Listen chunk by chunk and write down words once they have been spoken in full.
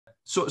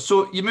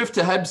So you moved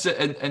to Hibs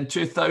in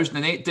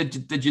 2008.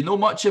 Did you know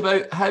much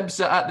about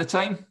Hibs at the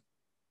time?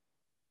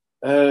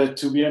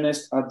 To be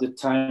honest, at the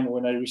time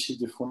when I received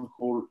the phone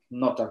call,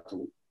 not at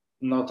all.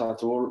 Not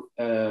at all.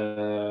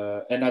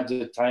 And at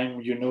the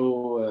time,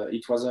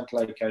 it wasn't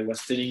like I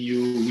was telling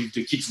you with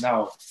the kids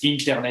now,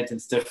 internet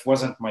and stuff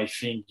wasn't my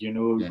thing,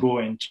 Yeah. go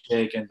and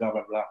check and blah,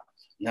 blah, blah.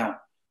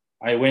 Now,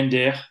 I went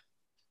there.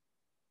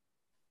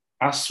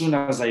 As soon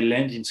as I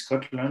land in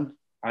Scotland,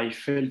 I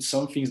felt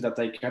some things that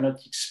I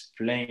cannot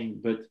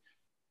explain, but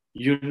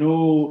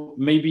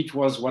maybe it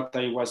was what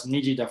I was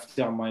needed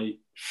after my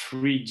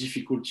 3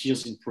 difficult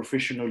years in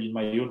professional in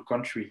my own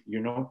country.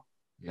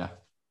 Yeah.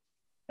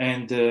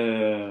 And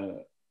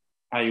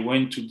I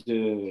went to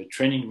the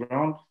training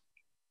ground.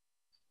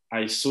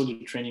 I saw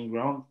the training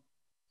ground.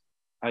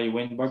 I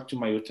went back to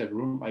my hotel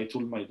room. I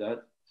told my dad,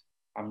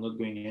 I'm not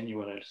going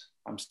anywhere else.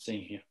 I'm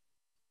staying here.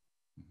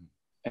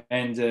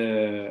 And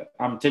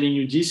I'm telling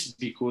you this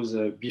because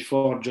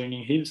before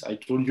joining Hibs, I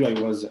told you I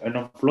was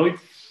unemployed.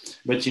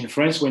 But in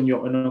France, when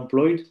you're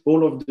unemployed,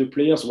 all of the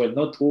players, well,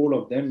 not all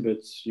of them,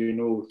 but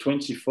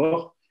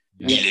 24.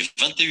 Yeah. Il est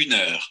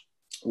 21h.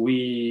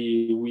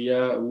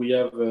 We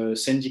have a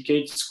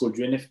syndicate, it's called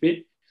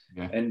UNFP.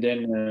 Yeah. And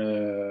then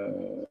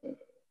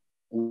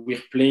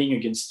we're playing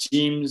against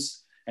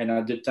teams. And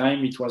at the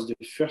time, it was the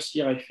first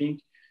year, I think,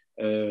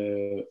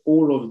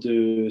 all of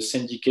the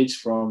syndicates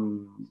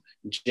from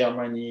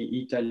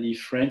Germany, Italy,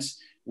 France,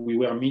 we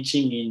were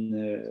meeting in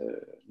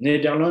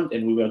Netherlands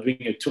and we were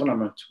doing a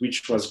tournament,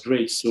 which was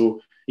great.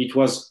 So it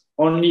was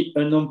only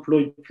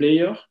unemployed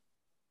player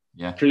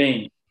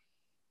playing.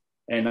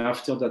 And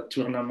after that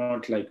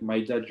tournament, like my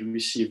dad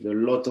received a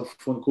lot of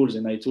phone calls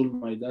and I told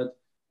my dad,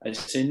 I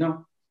said,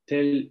 no,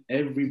 tell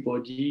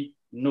everybody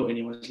no. And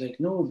he was like,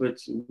 no, but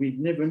we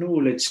never know.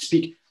 Let's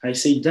speak. I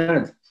say,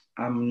 Dad,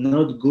 I'm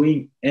not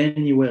going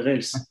anywhere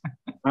else.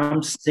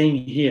 I'm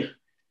staying here.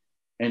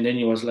 And then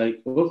he was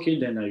like, okay,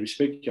 then I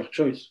respect your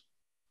choice.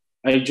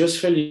 I just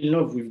fell in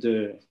love with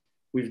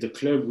the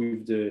club,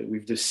 with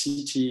the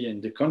city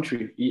and the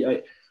country.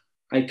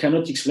 I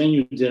cannot explain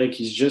you, Derek.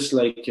 It's just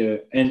like,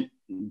 and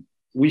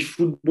with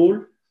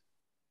football,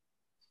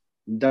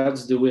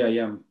 that's the way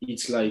I am.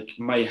 It's like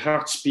my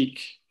heart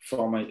speaks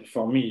for me,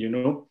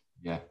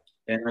 Yeah.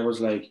 And I was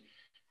like,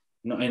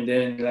 no. And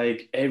then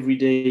like every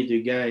day,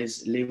 the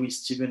guys, Lewis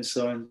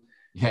Stevenson,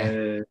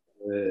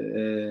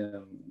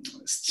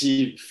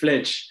 Steve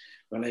Fletch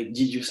were like,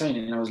 did you sign?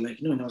 And I was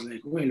like, no. And I was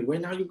like, well,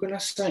 when are you gonna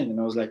sign? And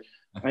I was like,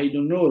 I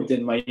don't know.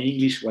 Then my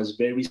English was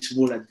very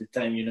small at the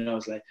time, I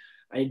was like,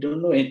 I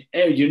don't know. And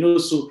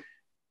so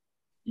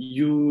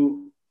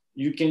you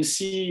can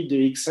see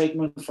the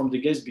excitement from the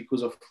guys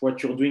because of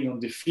what you're doing on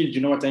the field,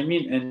 you know what I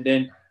mean? And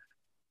then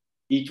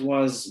it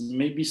was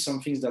maybe some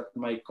things that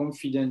my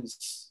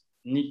confidence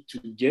need to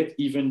get,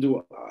 even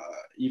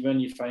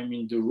if I'm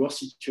in the worst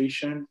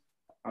situation,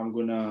 I'm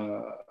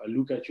gonna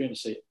look at you and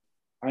say,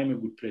 I'm a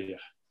good player.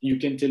 You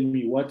can tell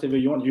me whatever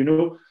you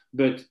want,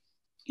 but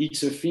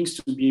it's a thing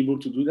to be able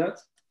to do that.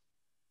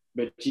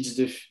 But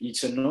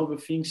it's another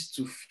thing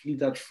to feel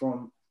that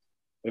from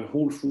a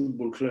whole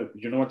football club.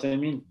 You know what I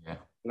mean? Yeah.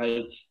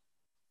 Like,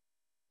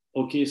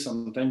 okay,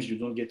 sometimes you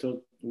don't get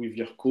out with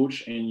your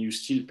coach and you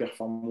still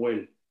perform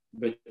well.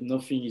 But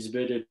nothing is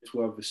better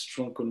to have a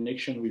strong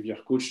connection with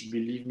your coach.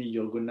 Believe me,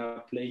 you're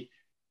gonna play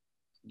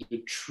the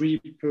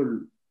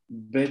triple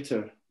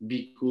better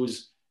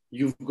because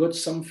you've got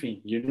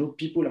something.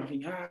 People are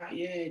thinking,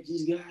 yeah,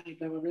 this guy,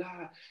 blah blah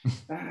blah.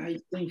 I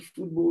think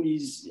football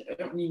is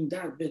earning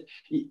that,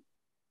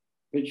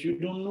 but you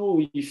don't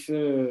know if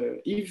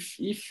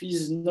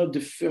he's not the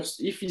first,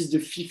 if he's the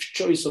fifth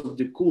choice of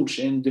the coach,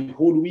 and the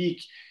whole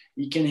week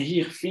he can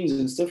hear things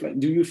and stuff like.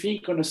 Do you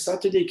think on a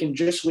Saturday he can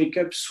just wake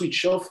up,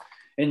 switch off,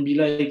 and be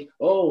like,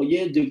 oh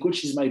yeah, the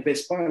coach is my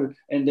best pal,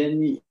 and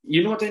then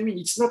you know what I mean?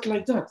 It's not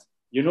like that,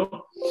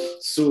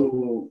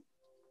 So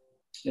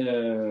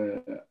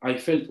I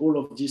felt all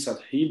of this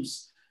at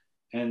Hibs,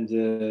 and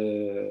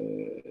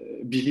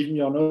believe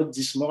me or not,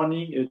 this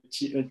morning a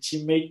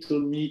teammate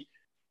told me,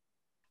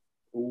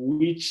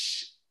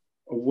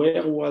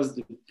 where was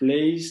the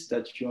place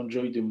that you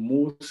enjoyed the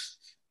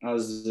most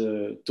as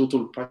a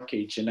total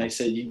package? And I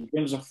said, in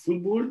terms of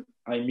football,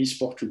 I miss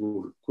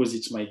Portugal because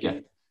it's my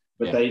game.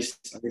 But I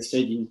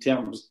said, in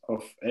terms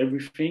of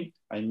everything,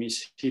 I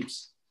miss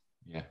Hibs.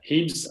 Yeah.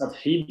 At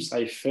Hibs,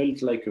 I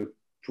felt like a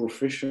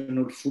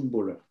professional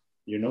footballer,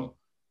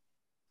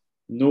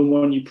 No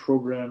money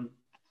problem.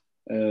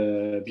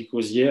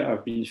 Because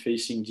I've been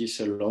facing this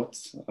a lot.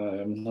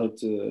 I'm not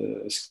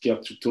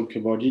scared to talk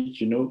about it.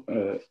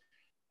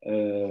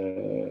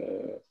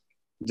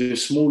 The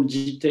small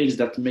details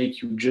that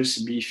make you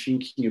just be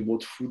thinking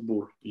about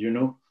football,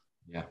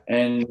 Yeah.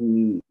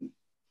 And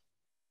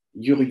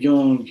you're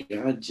young.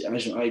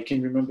 I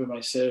can remember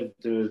myself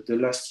the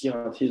last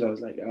year at Hibs, I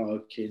was like,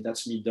 okay,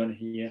 that's me done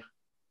here.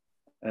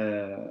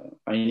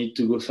 I need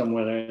to go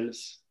somewhere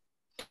else.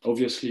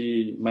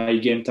 Obviously, my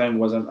game time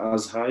wasn't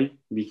as high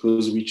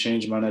because we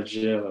changed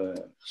manager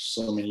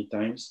so many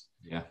times.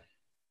 Yeah.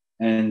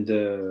 And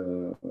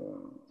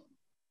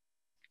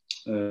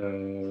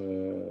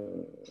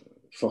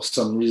for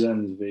some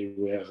reason, they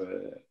were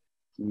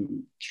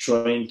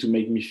trying to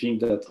make me think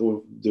that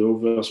the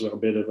others were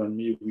better than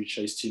me, which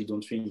I still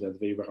don't think that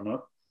they were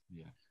not.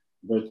 Yeah.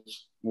 But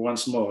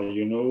once more,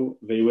 you know,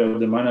 they were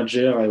the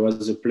manager, I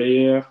was the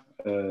player,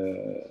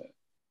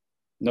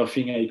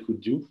 nothing I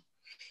could do.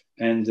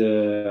 And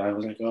I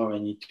was like, oh, I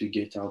need to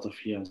get out of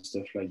here and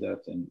stuff like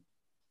that. And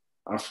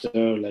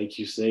after, like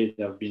you said,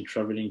 I've been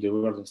traveling the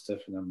world and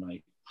stuff, and I'm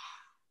like,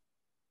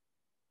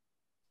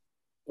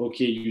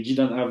 okay, you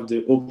didn't have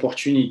the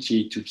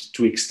opportunity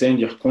to extend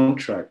your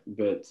contract,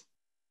 but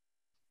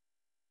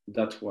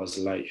that was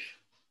life.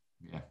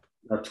 Yeah.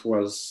 That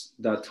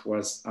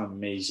was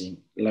amazing.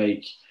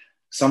 Like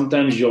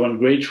sometimes you're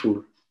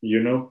ungrateful,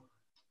 you know?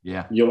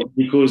 Yeah.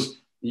 Because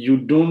you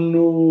don't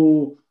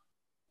know,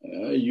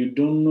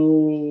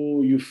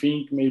 you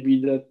think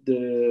maybe that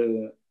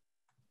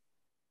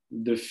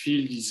the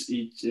field is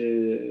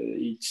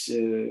it's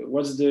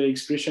what's the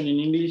expression in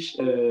English?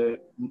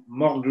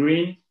 More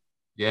green.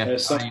 Yeah,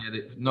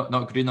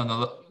 not green on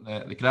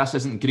the grass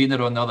isn't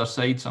greener on the other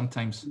side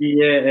sometimes.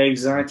 Yeah,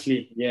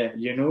 exactly. Yeah,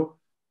 you know.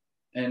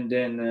 And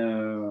then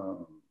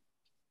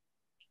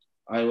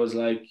I was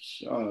like,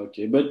 oh,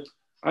 okay, but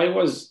I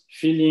was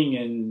feeling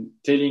and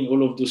telling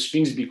all of those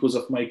things because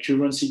of my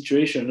current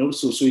situation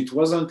also. So it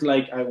wasn't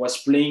like I was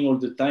playing all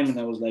the time and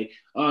I was like,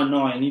 oh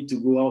no, I need to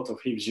go out of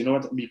Hibs. You know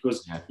what?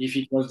 Because if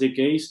it was the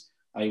case,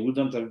 I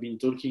wouldn't have been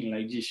talking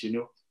like this, you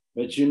know.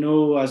 But you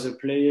know, as a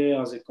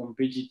player, as a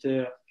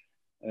competitor,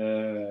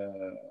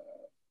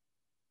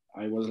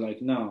 I was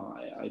like, no,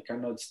 I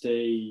cannot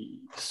stay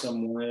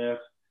somewhere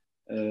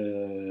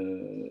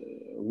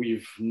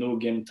with no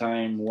game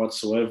time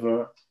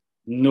whatsoever,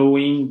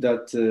 knowing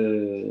that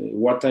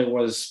what I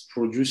was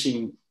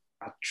producing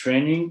at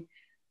training,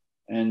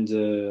 and but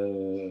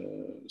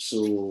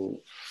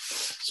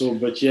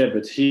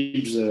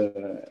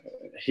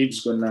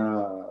Hibs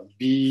gonna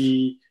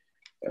be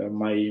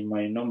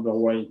my number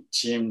one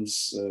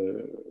teams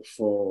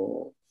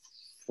for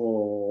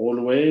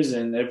always,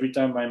 and every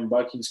time I'm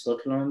back in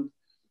Scotland,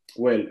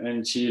 well,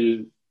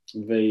 until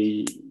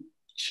they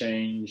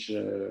change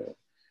the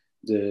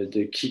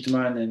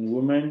kitman and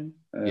woman,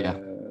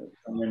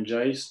 Tom and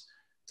Joyce.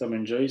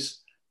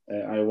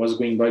 I was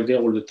going back there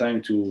all the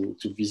time to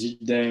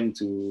visit them,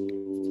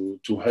 to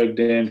hug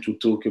them, to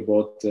talk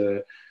about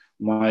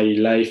my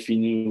life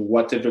in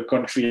whatever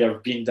country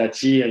I've been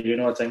that year. You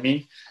know what I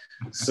mean?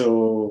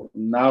 So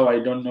now I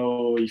don't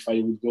know if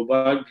I would go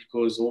back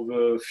because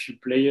over a few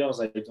players,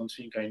 I don't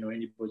think I know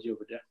anybody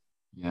over there.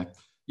 Yeah,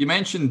 you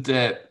mentioned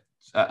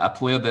a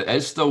player that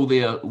is still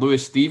there,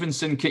 Lewis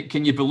Stevenson.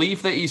 Can you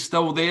believe that he's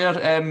still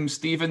there,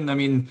 Stephen? I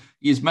mean,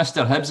 he's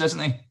Mr. Hibs,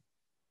 isn't he?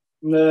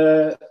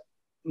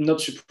 Not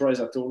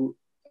surprised at all.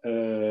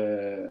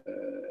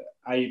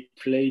 I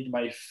played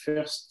my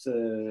first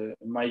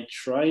my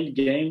trial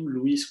game.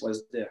 Lewis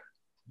was there.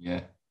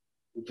 Yeah.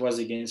 It was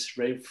against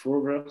Ray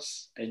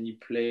Rovers, and he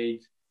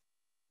played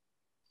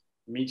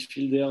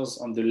midfielders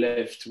on the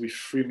left with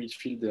 3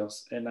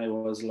 midfielders. And I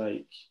was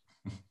like,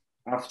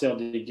 after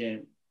the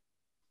game,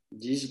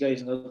 this guy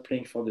is not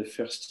playing for the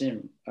first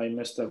team. I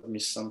must have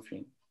missed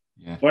something.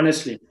 Yeah.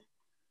 Honestly.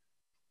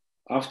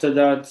 After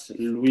that,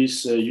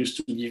 Luis used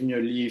to give me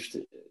a lift.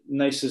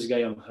 Nicest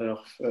guy on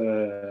earth.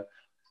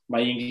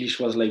 My English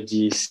was like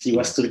this. He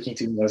was talking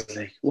to me. I was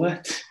like,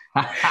 what?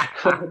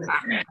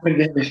 And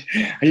then,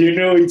 you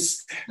know,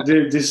 it's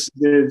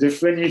the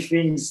funny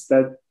things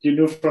that, you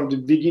know, from the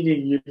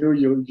beginning, you know,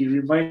 you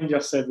remind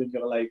yourself and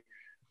you're like,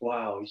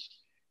 wow,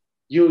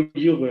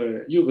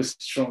 you're a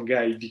strong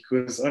guy,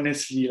 because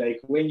honestly, like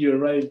when you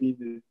arrive in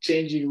the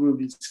changing room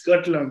in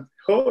Scotland,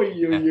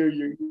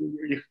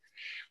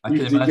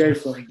 with the guy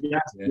from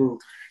Glasgow,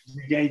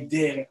 the guy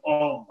there,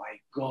 oh my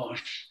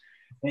gosh.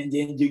 And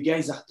then the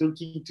guys are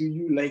talking to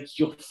you like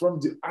you're from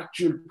the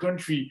actual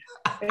country.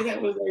 And I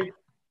was like,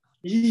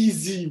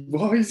 easy,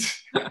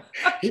 boys.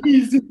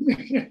 Easy.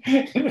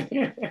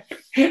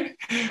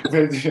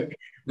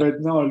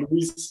 but no,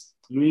 Luis,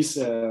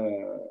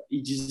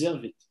 he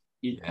deserves it.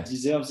 He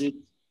deserves it.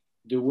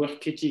 The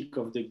work ethic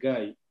of the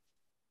guy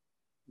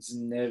has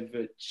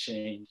never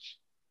changed.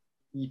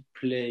 He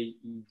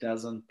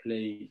doesn't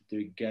play.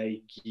 The guy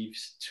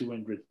gives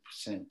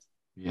 200%.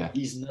 Yeah.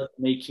 He's not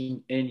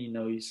making any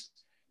noise.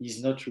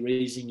 He's not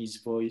raising his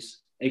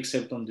voice,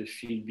 except on the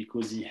field,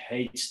 because he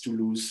hates to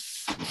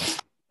lose.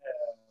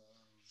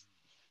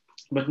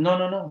 But no,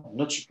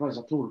 not surprised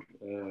at all.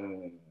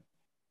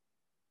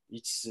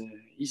 He's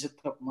a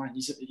top man.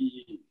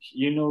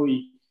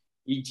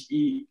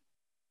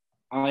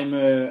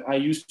 I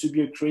used to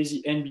be a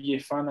crazy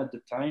NBA fan at the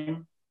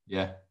time.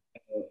 Yeah.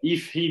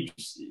 If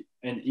Hibs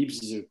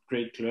is a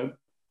great club,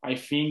 I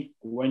think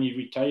when he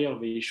retires,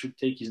 they should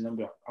take his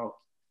number out.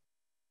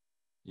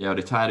 Yeah,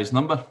 retire his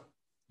number.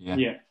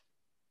 Yeah.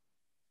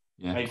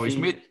 Well,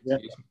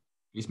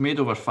 he's made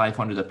over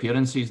 500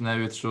 appearances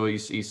now, so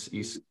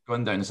he's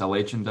gone down as a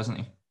legend, isn't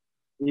he?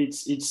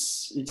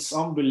 It's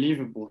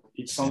unbelievable.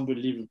 It's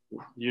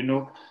unbelievable. You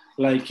know,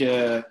 like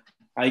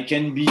I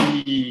can be.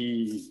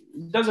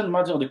 It doesn't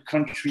matter the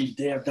country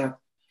there that.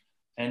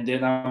 And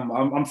then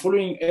I'm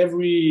following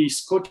every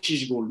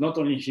Scottish goal, not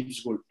only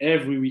Hibs goal,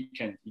 every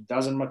weekend. It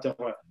doesn't matter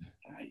what.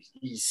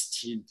 He's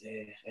still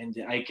there, and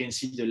I can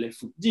see the left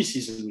foot. This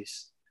is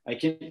Lewis. I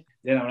can.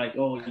 Then I'm like,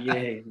 oh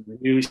yeah,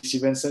 Lewis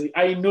Stevenson.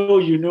 I know,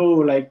 you know,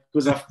 like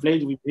because I've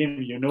played with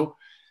him, you know.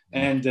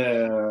 And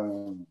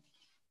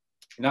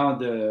now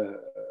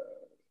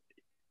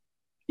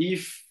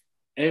if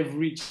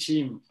every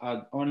team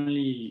had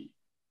only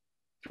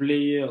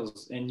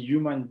players and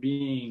human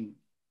beings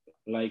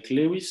like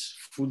Lewis,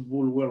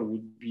 football world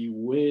would be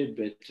way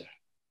better.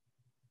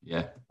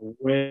 Yeah.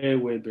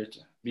 Way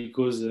better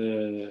because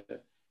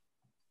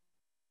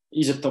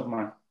he's a top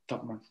man.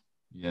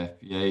 Yeah,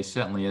 he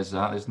certainly is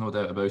that. There's no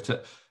doubt about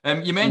it.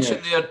 You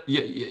mentioned there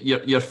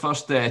your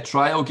first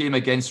trial game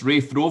against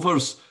Wraith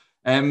Rovers.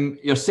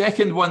 Your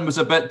second one was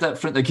a bit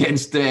different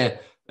against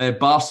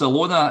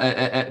Barcelona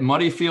at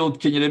Murrayfield.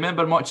 Can you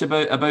remember much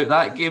about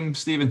that game,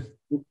 Stephen?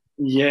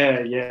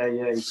 Yeah.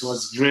 It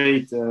was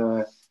great.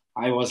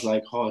 I was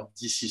like, oh,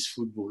 this is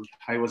football.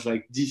 I was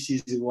like, this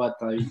is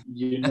what I've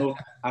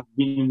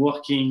been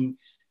working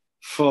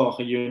for,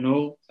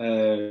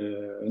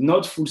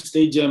 not full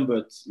stadium,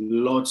 but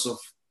lots of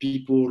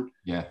people.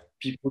 Yeah.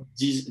 People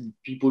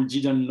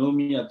didn't know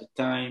me at the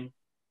time.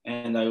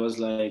 And I was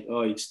like,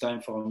 oh, it's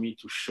time for me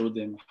to show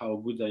them how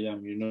good I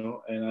am,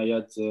 And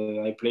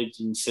I played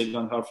in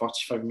second half,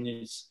 45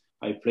 minutes.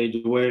 I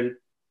played well.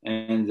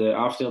 And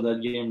after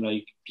that game,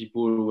 like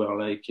people were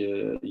like,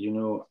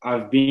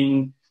 I've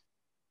been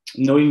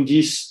knowing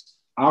this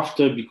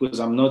after because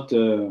I'm not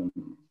a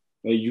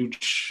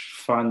huge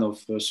fan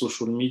of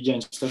social media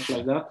and stuff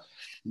like that.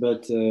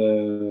 But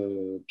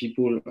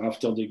people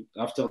after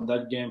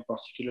that game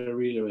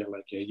particularly were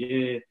like,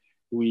 yeah,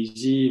 who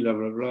is he? Blah,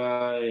 blah,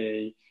 blah.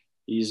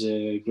 He's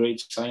a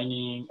great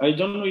signing. I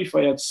don't know if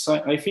I had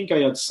signed. I think I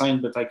had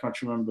signed, but I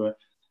can't remember.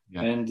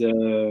 Yeah. And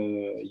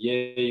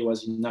he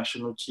was in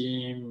national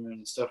team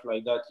and stuff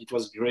like that. It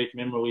was great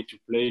memory to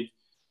play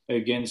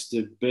against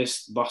the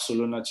best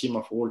Barcelona team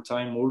of all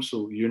time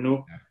also,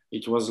 Yeah.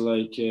 It was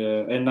like,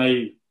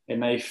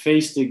 and I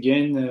faced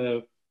again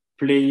a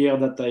player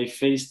that I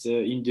faced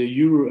in the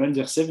Euro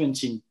under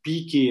 17,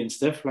 Piqué and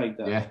stuff like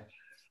that. Yeah.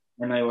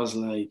 And I was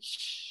like,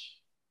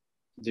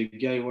 the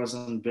guy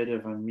wasn't better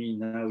than me.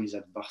 Now he's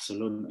at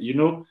Barcelona,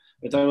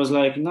 But I was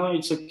like, no,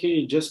 it's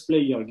okay. Just play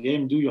your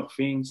game, do your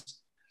things.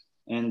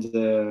 And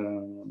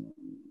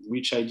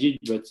which I did,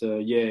 but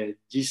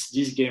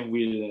this game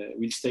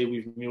will stay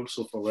with me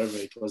also forever.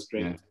 It was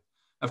great. Yeah.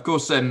 Of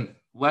course,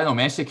 Lionel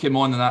Messi came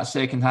on in that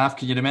second half.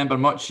 Can you remember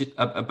much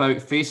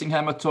about facing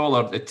him at all?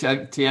 Or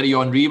Thierry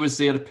Henry was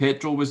there,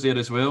 Pedro was there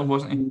as well,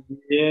 wasn't he?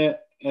 Yeah.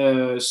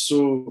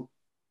 So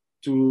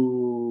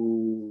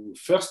to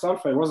first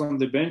half, I was on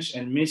the bench,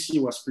 and Messi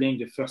was playing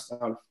the first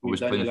half.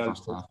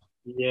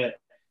 Yeah.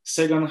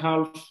 Second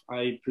half,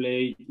 I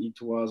played.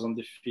 It was on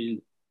the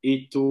field.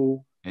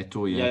 Eto'o,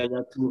 yeah.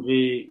 Yaya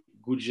Touré,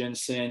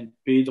 Gudjensen,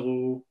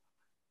 Pedro,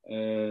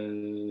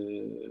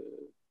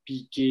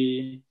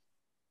 Piqué.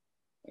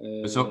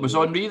 Was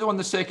Henry though in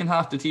the second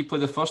half? Did he play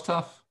the first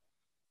half?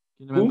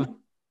 Can you remember?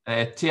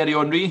 Thierry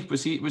Henry,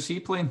 was he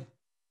playing?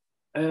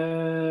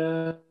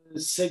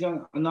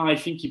 Second, no, I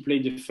think he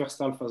played the first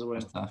half as well.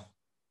 First half.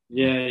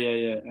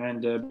 Yeah.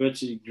 And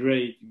but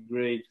great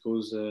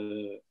because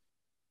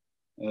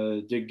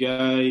the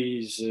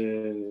guys.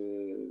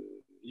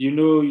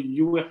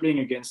 You were playing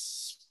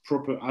against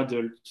proper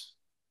adults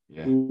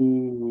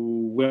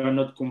who were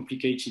not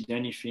complicated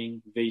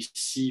anything. They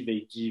see,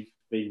 they give,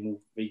 they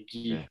move, they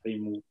give, they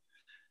move.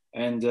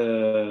 And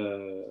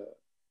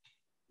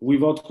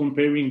without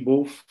comparing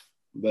both,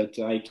 but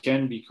I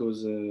can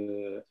because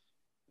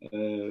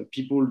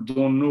people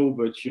don't know,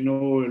 but a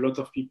lot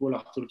of people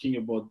are talking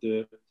about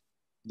the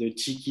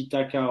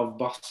tiki-taka of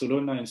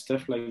Barcelona and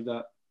stuff like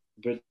that.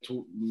 But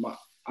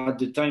at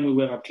the time we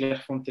were at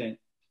Clairefontaine,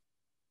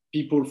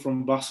 people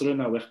from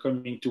Barcelona were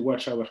coming to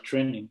watch our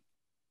training.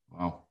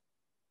 Wow.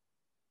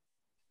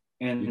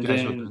 And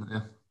then,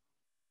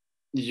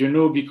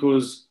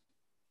 because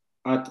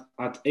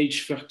at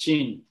age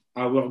 13,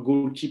 our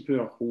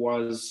goalkeeper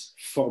was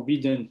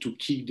forbidden to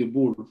kick the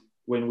ball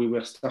when we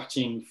were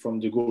starting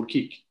from the goal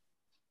kick.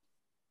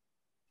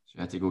 So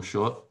you had to go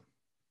short?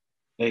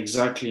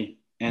 Exactly.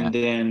 And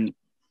then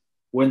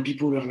when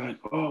people were like,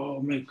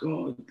 oh my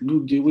God,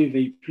 look the way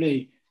they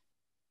play.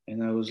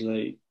 And I was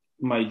like,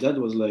 my dad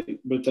was like,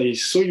 but I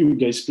saw you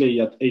guys play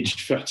at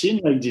age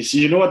 13 like this.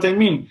 You know what I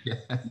mean?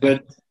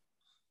 But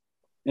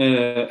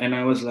and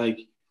I was like,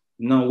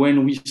 no,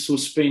 when we saw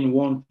Spain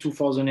won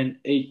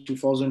 2008,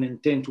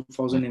 2010,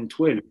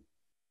 2012,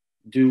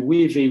 the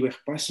way they were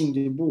passing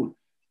the ball.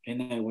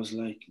 And I was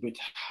like, but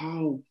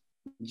how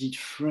did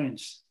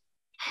France,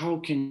 how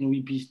can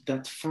we be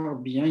that far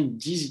behind?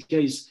 These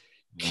guys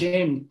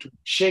came to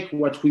check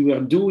what we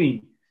were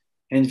doing.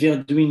 And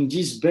they're doing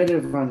this better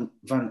than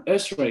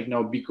us right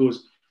now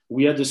because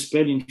we had a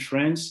spell in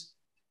France.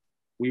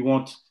 We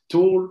want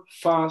tall,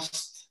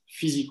 fast,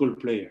 physical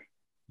player.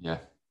 Yeah.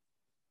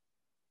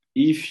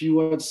 If you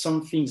had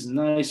some things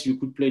nice, you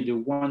could play the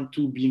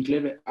 1-2 being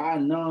clever.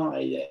 No.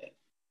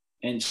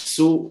 And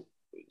so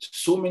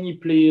many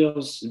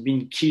players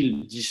been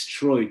killed,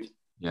 destroyed.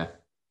 Yeah.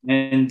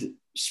 And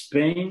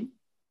Spain,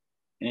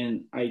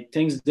 and I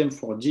thank them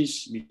for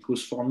this,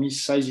 because for me,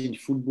 size in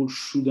football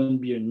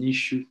shouldn't be an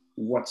issue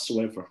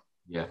whatsoever.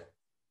 Yeah,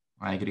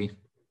 I agree.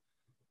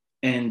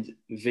 And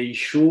they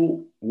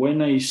show,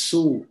 when I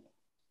saw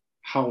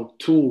how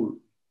tall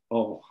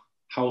or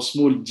how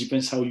small, it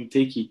depends how you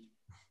take it,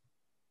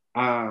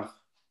 are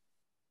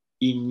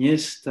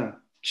Iniesta,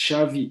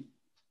 Xavi,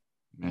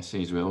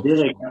 Messi as well.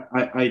 Derek,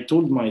 I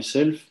told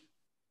myself,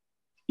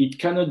 it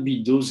cannot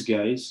be those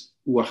guys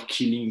who are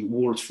killing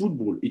world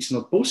football. It's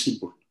not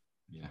possible.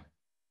 Yeah.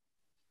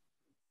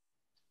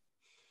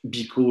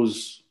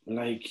 Because,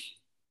 like,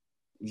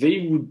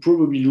 they would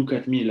probably look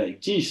at me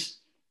like this,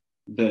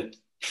 but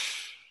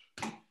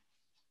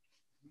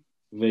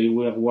they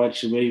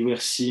were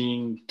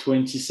seeing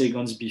 20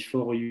 seconds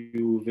before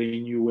you, they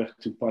knew where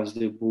to pass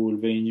the ball,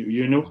 they knew,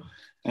 you know,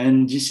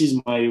 and this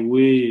is my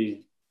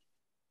way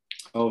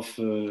of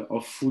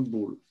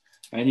football.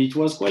 And it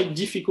was quite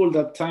difficult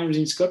at times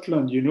in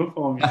Scotland, you know,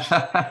 for me.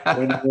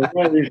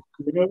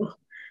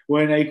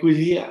 When I could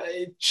hear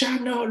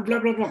channel, blah,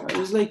 blah, blah, I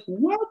was like,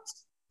 what?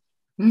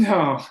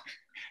 No,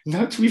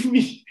 not with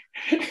me.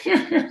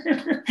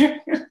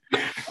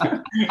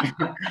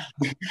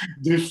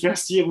 The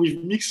first year with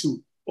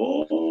Mixu.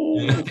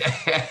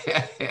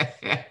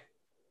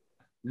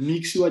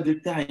 Mixu at the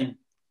time,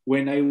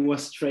 when I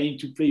was trying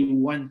to play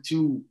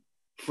 1-2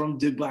 from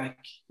the back,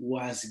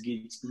 was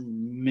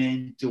getting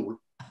mental.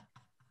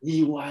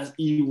 He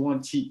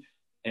wanted.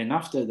 And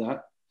after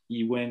that,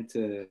 he went,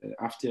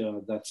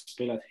 after that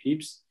spell at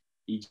Hibs,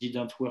 he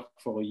didn't work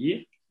for a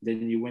year.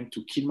 Then he went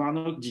to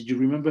Kilmarnock. Did you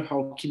remember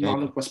how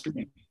Kilmarnock was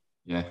playing?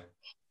 Yeah.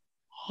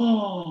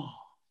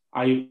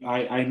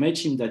 I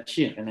met him that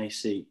year, and I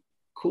say,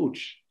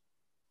 Coach,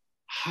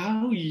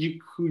 how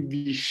you could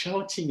be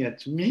shouting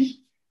at me?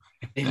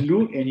 And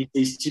look, and he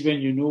says,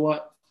 Steven, you know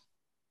what?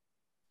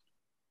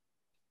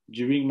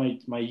 During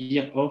my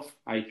year off,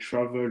 I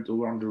traveled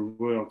around the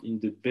world in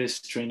the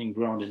best training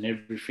ground and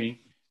everything.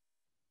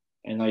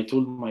 And I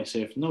told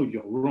myself, no,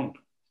 you're wrong.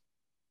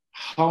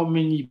 How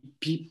many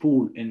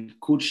people and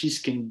coaches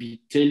can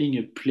be telling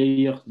a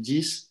player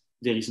this?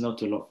 There is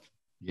not a lot.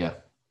 Yeah.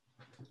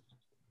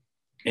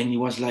 And he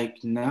was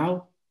like,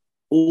 now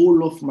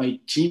all of my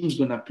team's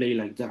gonna play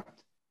like that.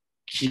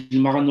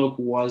 Kilmarnock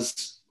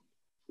was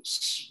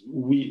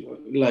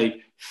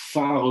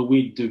far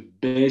away the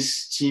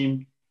best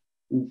team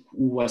who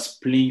was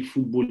playing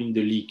football in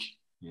the league.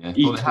 Yeah.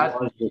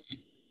 Well,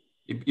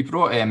 he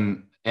brought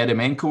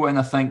Eremenko in,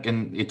 I think,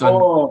 and he done.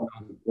 Oh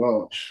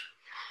gosh.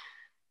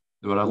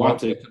 They were a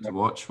lot better to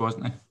watch,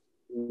 wasn't he?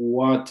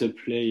 What a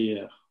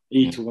player.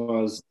 It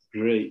was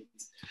great.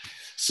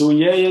 So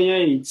yeah.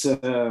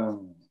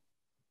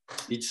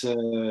 It's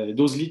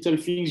those little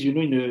things, you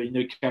know, in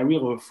a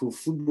career of a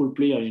football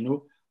player, you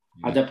know,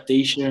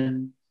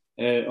 adaptation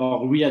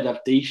or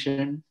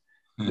readaptation.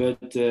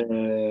 But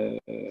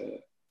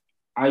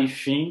I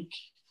think,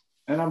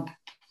 and I'm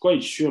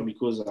quite sure,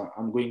 because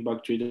I'm going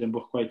back to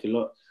Edinburgh quite a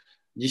lot,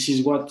 this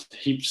is what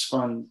Hibs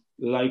fan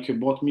like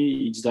about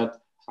me. It's that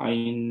I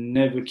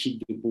never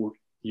kicked the ball.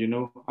 You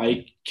know,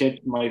 I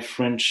kept my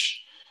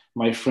French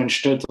touch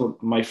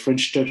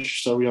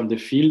on the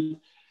field.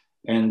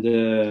 And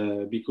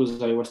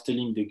because I was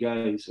telling the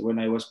guys when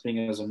I was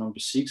playing as a number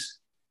 6,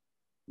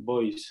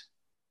 boys,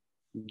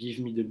 give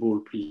me the ball,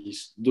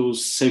 please.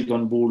 Those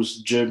second balls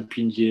jump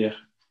in the air.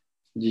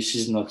 This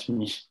is not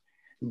me.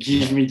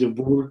 Give me the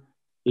ball.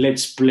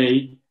 Let's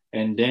play.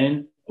 And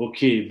then,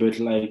 okay, but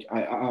like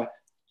I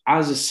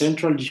as a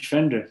central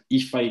defender,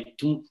 if I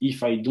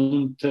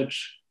don't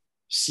touch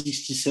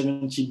 60,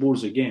 70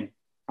 balls again,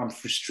 I'm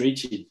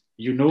frustrated,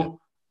 you know?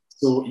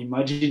 So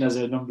imagine as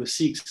a number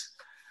 6.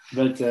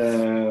 But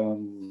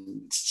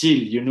still,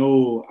 you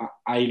know,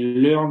 I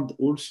learned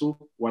also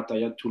what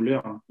I had to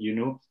learn, you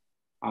know.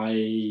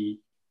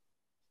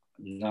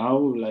 Now,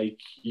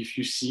 like, if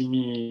you see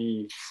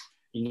me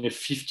in the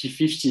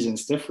 50-50s and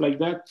stuff like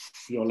that,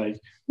 you're like,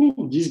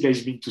 oh, this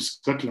guy's been to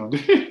Scotland.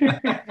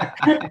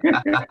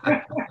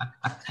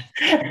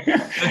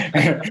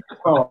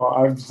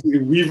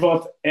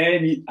 Without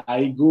any,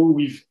 I go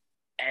with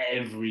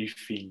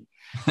everything.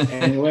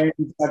 And when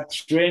we start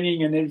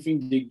training and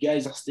everything, the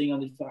guys are staying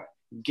on the fire.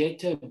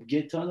 Get up,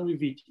 get on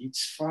with it.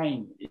 It's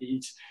fine.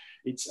 It's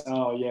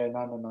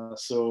no.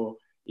 So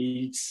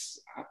it's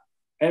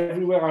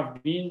everywhere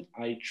I've been,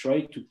 I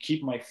try to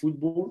keep my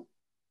football,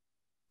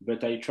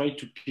 but I try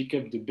to pick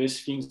up the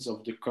best things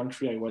of the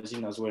country I was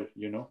in as well,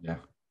 you know? Yeah.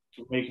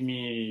 To make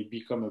me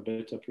become a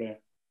better player.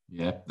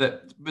 Yeah.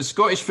 But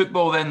Scottish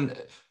football then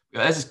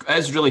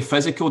is really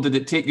physical. Did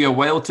it take you a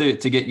while to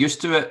get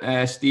used to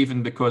it,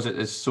 Stephen, because it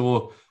is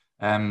so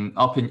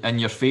up in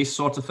your face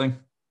sort of thing?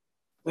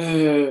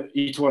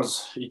 It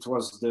was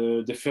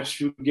the first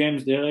few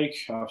games,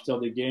 Derek. After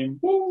the game,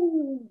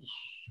 woo,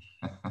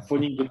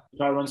 phoning the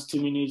parents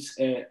 2 minutes,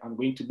 I'm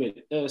going to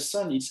bed.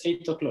 Son, it's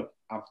 8 o'clock.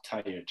 I'm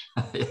tired.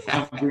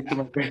 I'm going to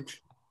my bed.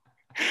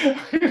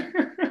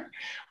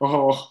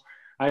 Oh,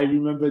 I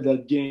remember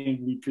that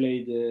game we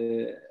played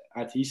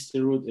at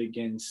Easter Road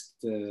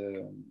against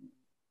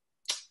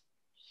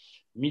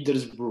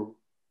Middlesbrough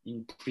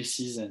in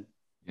pre-season.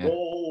 Yeah.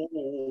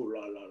 Oh,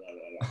 la la la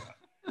la la.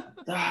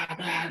 Da,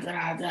 da,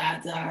 da, da,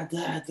 da,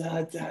 da,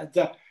 da, da,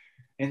 da.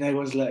 And I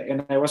was like,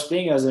 and I was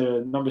playing as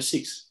a number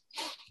 6.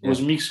 It was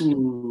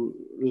Mixu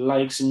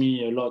likes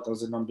me a lot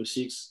as a number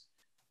 6,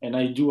 and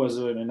I do as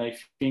well. And I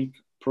think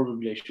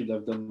probably I should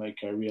have done my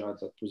career at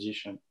that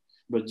position,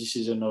 but this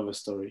is another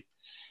story.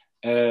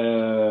 The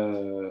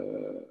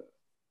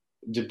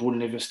ball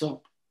never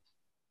stopped.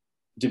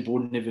 The ball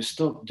never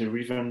stopped. The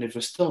river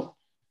never stopped.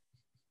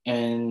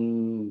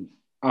 And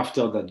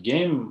after that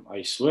game,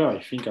 I swear,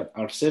 I think at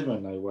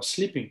R7, I was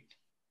sleeping.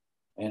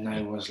 And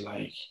I was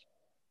like,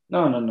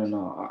 no.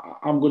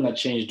 I'm going to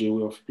change the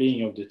way of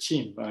playing of the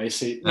team. I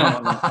said,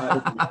 no.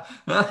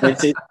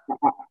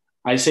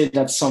 I said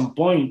at some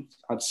point,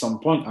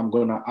 I'm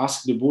going to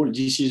ask the ball.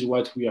 This is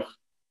what we are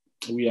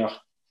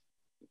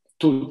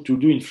taught to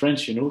do in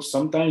French, you know.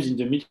 Sometimes in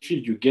the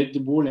midfield, you get the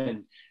ball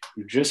and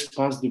you just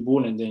pass the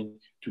ball, and then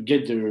to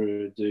get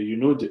the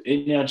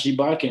energy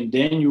back, and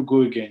then you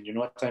go again. You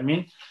know what I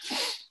mean?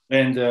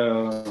 And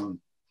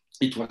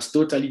it was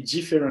totally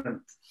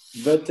different,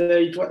 but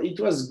it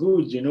was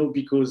good, you know,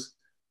 because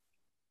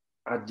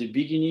at the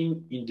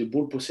beginning in the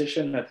ball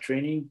possession at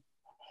training,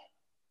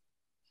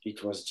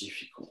 it was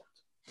difficult.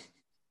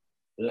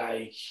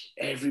 Like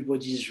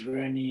everybody's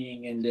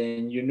running, and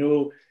then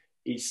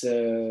it's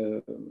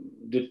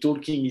the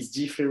talking is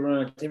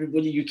different.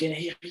 Everybody, you can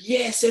hear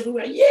yes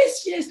everywhere,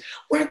 yes,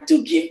 want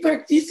to give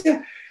back this,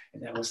 and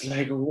I was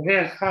like,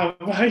 where am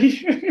I?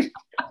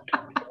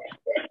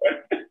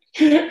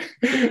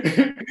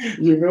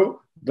 You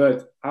know.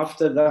 But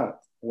after that,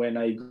 when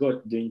I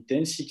got the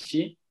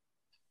intensity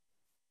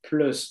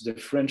plus the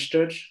French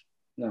touch,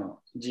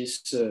 now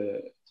this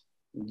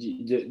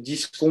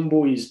this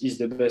combo is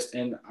the best.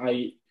 And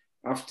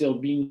after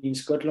being in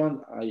Scotland,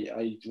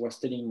 I was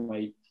telling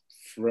my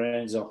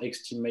friends or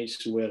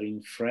ex-teammates who were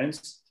in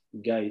France,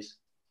 guys,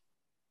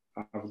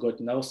 I've got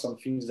now some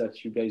things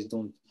that you guys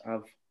don't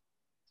have.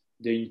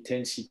 The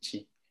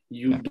intensity.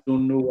 You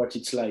don't know what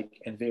it's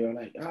like. And they were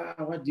like,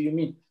 what do you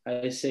mean?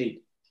 I said,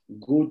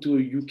 go to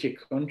a UK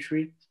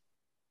country,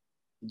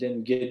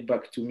 then get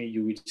back to me,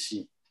 you will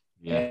see.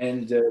 Yeah.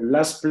 And the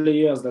last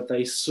players that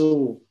I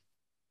saw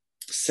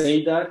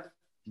say that,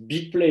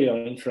 big player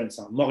in France,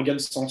 Morgan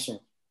Sanson,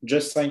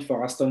 just signed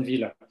for Aston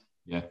Villa.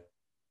 Yeah.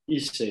 He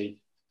said,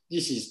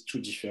 this is two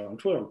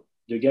different worlds.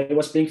 The guy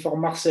was playing for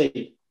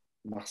Marseille.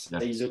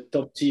 Marseille is a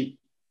top team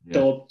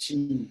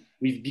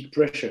with big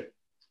pressure.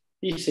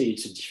 He said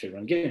it's a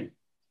different game.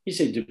 He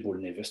said the ball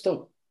never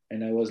stopped.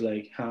 And I was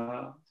like,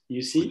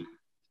 you see?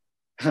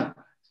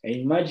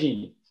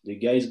 Imagine the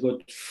guy's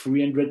got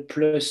 300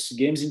 plus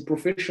games in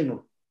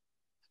professional,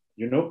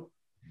 you know?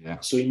 Yeah.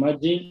 So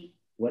imagine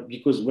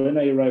because when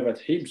I arrived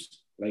at Hibs,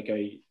 like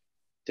I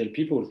tell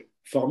people,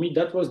 for me,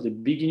 that was the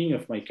beginning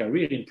of my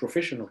career in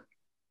professional.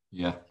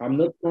 Yeah. I'm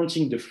not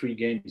counting the 3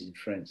 games in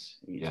France.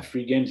 Yeah.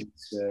 3 games,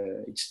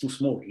 it's too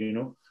small, you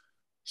know?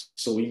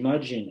 So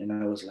imagine, and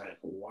I was like,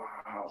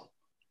 wow.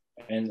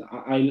 And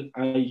I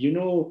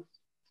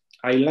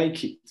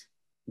like it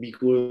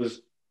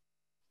because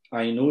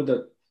I know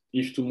that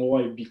if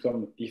tomorrow I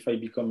become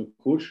a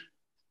coach,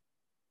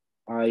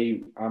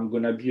 I'm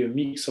gonna be a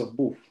mix of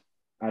both.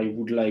 I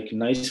would like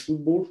nice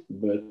football,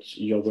 but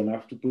you're gonna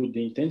have to put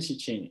the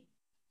intensity in it.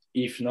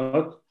 If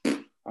not,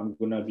 I'm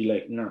gonna be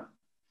like, nah.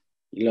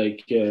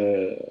 Like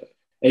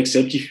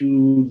except if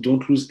you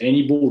don't lose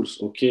any balls,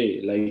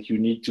 okay, like you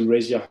need to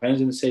raise your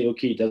hands and say,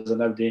 okay, it doesn't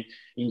have the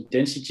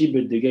intensity,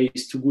 but the guy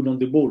is too good on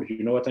the ball,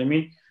 you know what I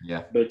mean?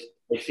 Yeah. But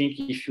I think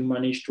if you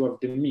manage to have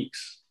the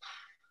mix,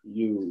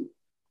 you're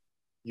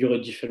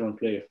a different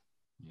player.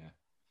 Yeah.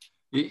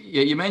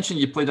 You mentioned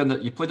you played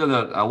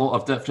under a lot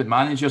of different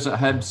managers at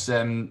Hibs.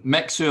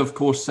 Mixu, of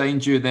course,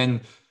 signed you.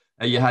 Then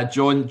you had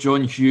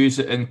John Hughes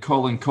and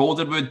Colin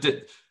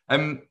Calderwood.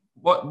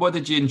 What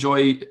did you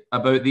enjoy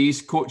about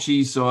these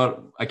coaches?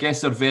 Or I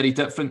guess they're very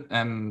different.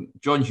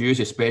 John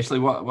Hughes, especially,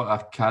 what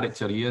a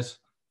character he is.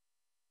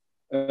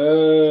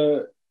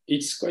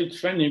 It's quite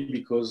funny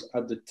because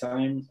at the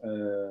time,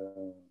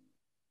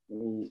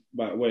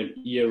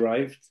 he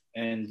arrived,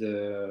 and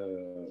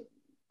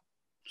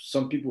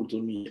some people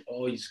told me,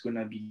 "Oh, it's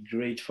gonna be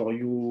great for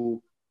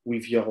you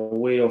with your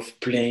way of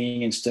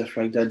playing and stuff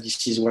like that.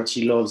 This is what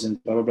he loves,"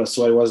 and blah blah blah.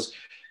 So I was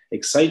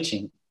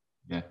exciting.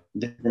 Yeah.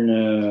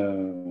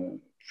 Then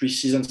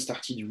pre-season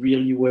started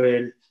really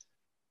well.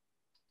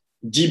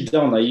 Deep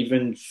down, I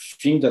even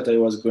think that I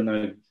was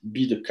gonna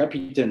be the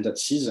captain that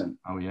season.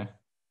 Oh yeah.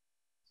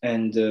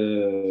 And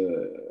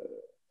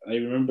I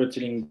remember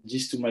telling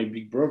this to my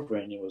big brother,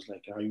 and he was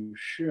like, "Are you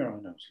sure?"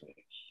 And I was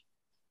like,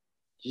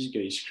 "This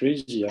guy is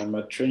crazy. I'm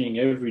at training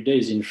every day.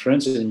 He's in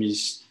France, and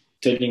he's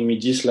telling me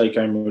this like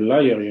I'm a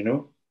liar, you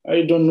know?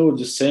 I don't know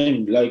the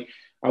same. Like,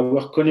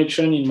 our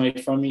connection in my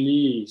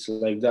family is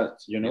like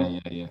that, you know.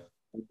 Yeah.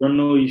 I don't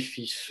know if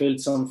he felt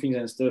something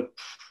and stuff.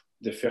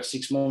 The first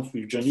 6 months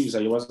with Johnny, because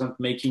I wasn't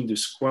making the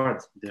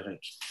squad,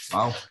 Derek.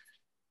 Wow.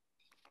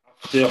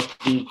 After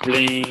been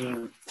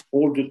playing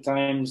all the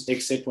times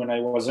except when I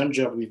was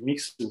injured with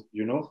Mixu,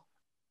 you know.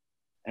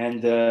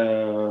 And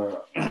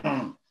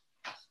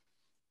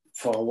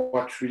for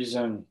what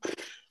reason?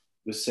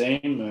 The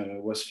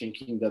same. Was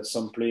thinking that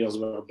some players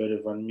were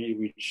better than me,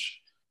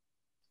 which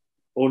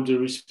all the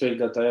respect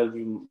that I have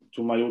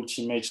to my old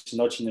teammates,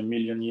 not in a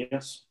million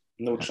years,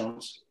 no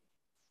chance.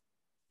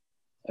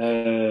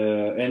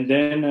 And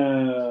then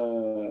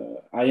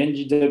I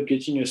ended up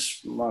getting a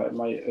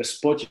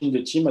spot in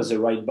the team as a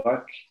right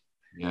back.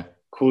 Yeah.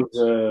 Because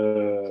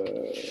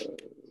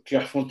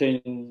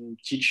Clairefontaine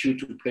teach you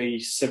to play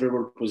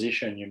several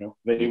positions, you know.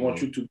 They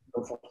want you to be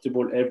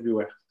comfortable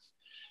everywhere.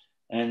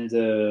 And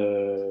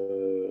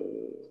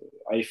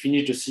I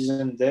finished the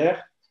season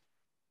there.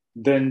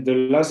 Then the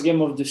last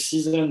game of the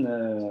season,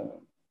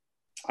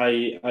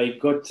 I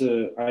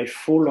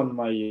fall on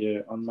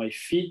my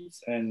feet,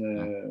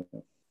 and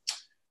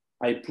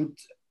I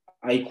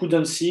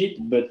couldn't see it,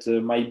 but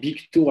my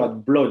big toe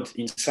had blood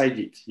inside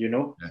it, you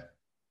know. Yeah.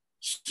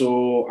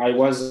 So I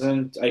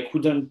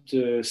couldn't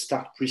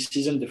start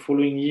preseason the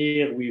following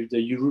year with the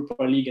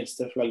Europa League and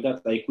stuff like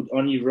that. I could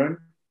only run.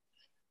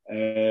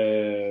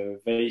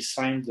 They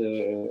signed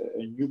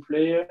a new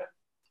player,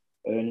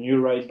 a new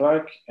right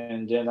back,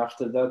 and then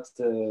after that,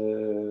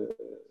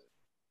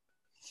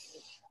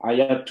 I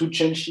had two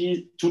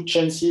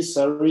chances.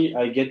 Sorry,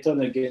 I get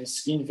on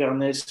against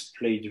Inverness,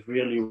 played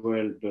really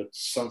well, but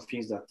some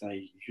things that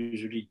I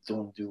usually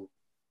don't do.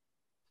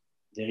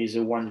 There is a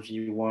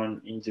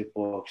 1v1 in the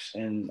box,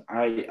 and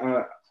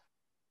I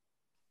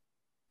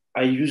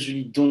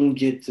usually don't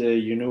get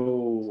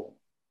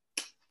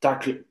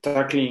tackle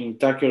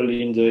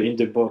in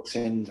the box,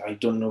 and I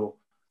don't know.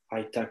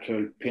 I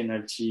tackle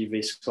penalty,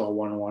 they score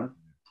 1-1.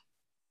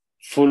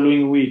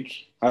 Following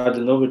week, I had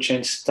another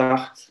chance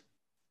start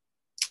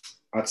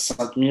at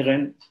Saint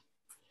Mirren.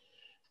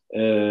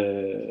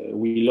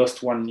 We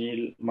lost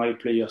 1-0. My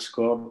player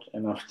scored,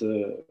 and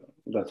after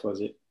that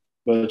was it.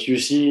 But you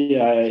see,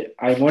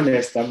 I'm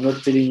honest. I'm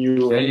not telling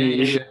you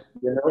any, you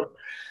know.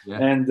 Yeah.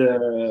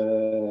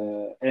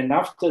 And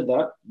after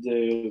that,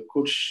 the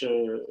coach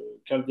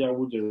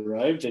Calderwood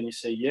arrived, and he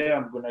said, "Yeah,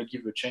 I'm gonna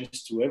give a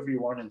chance to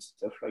everyone and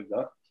stuff like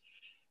that."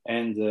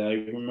 And I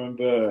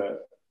remember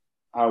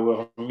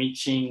our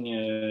meeting.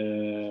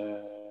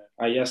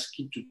 I asked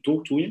him to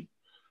talk to him.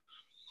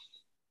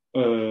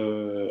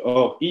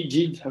 Or he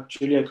did,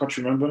 actually, I can't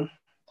remember.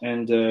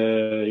 And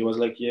he was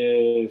like,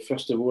 "Yeah,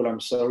 first of all,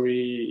 I'm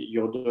sorry.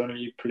 You're the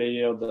only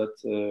player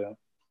that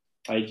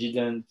I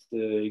didn't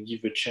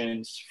give a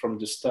chance from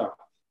the start,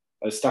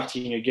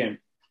 starting a game."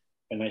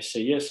 And I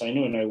say, "Yes, I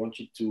know." And I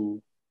wanted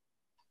to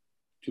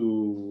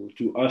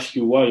ask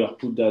you why, or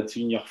put that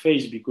in your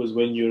face, because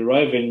when you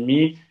arrive, and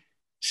me,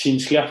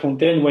 since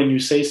Clairefontaine, when you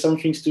say some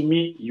things to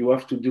me, you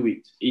have to do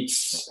it.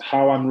 It's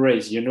how I'm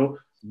raised, you know.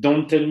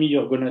 Don't tell me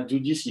you're gonna do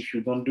this. If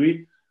you don't do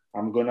it,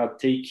 I'm gonna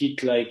take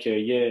it like,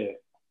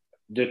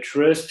 the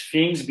trust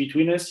things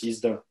between us is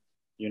done,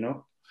 you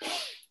know.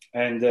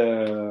 And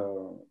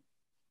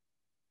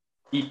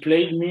he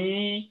played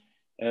me.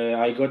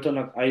 I got on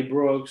at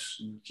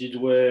Ibrox, did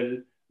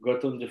well.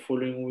 Got on the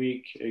following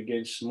week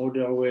against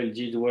Motherwell,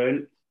 did well.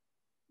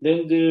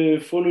 Then the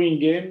following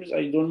games,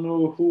 I don't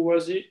know who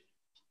was it.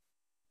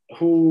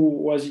 Who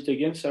was it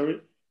against? Sorry.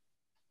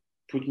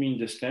 Put me in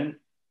the stand.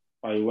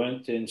 I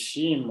went and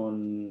see him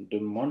on the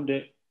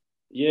Monday.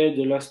 Yeah,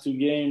 the last two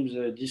games,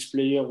 this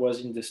player was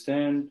in the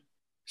stand.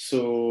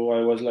 So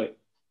I was like,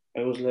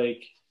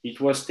 it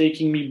was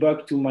taking me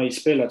back to my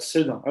spell at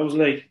Sedan. I was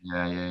like,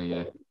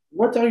 yeah.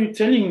 What are you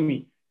telling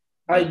me?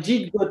 I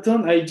did got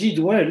on, I did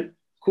well,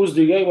 because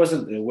the guy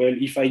wasn't well.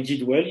 If I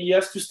did well, he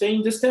has to stay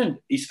in the stand.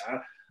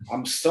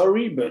 I'm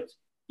sorry, but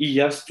he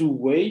has to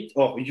wait,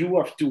 or you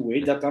have to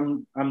wait that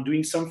I'm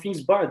doing some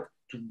things bad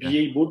to be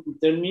able to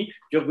tell me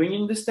you're going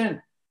in the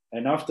stand.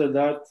 And after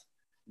that,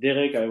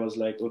 Derek, I was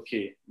like,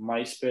 okay,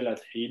 my spell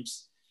at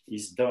Hibs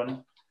is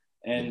done.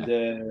 And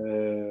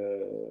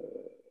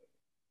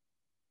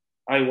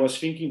I was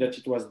thinking that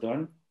it was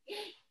done.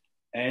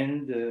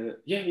 And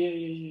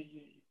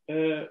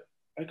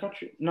I can't.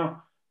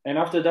 No. And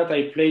after that,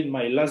 I played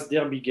my last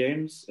derby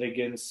games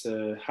against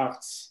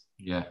Hearts.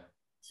 Yeah.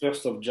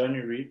 1st of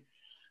January.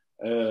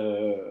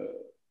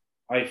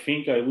 I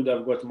think I would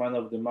have got man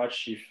of the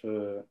match if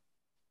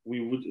we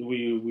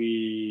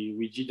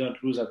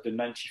didn't lose at the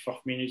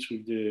 94th minute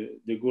with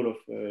the goal of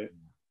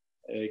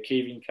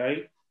Kevin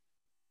Kyle.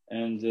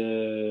 And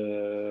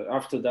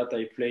after that,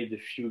 I played a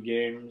few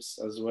games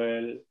as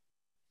well.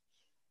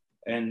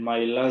 And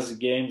my last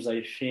games,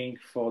 I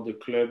think, for the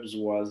clubs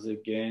was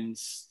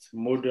against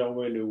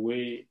Motherwell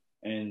away,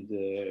 and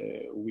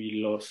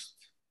we lost.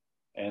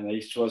 And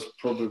it was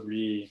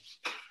probably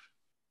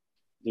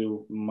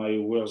my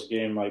worst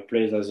game. I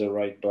played as a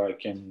right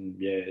back, and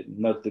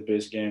not the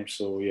best game.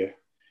 So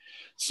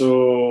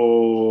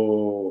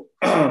So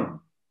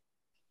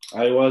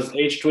I was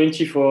age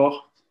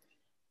 24.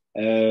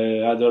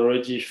 Had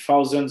already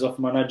thousands of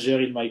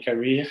managers in my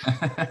career,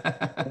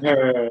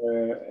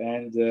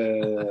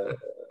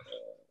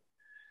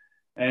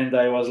 and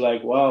I was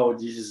like, wow,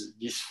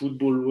 this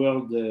football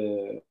world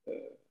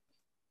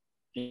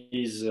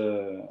is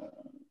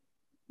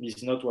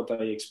not what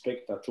I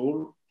expect at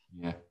all.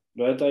 Yeah.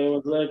 But I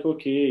was like,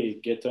 okay,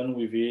 get on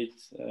with it.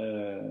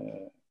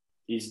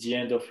 It's the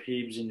end of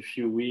Hibs in a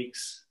few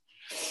weeks,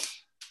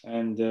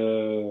 and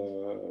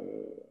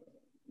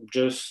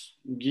just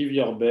give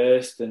your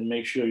best and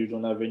make sure you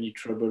don't have any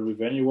trouble with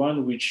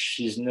anyone, which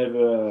is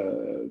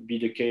never be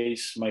the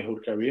case my whole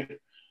career.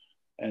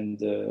 And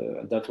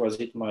that was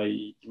it. My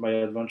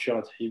adventure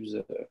at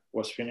Hibs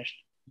was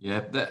finished.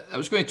 Yeah, I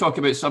was going to talk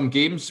about some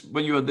games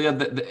when you were there.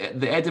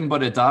 The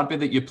Edinburgh derby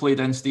that you played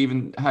in,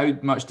 Stephen. How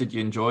much did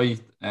you enjoy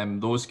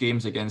those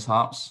games against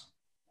Hearts?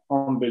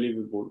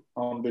 Unbelievable,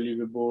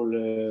 unbelievable.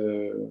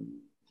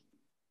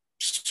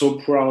 So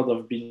proud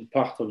of being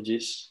part of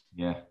this.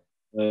 Yeah.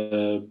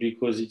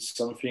 Because it's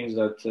something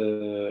that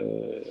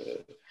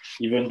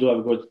even though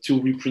I've got two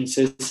wee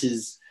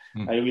princesses,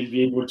 I will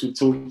be able to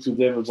talk to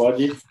them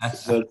about it.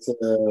 But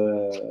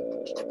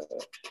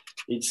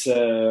it's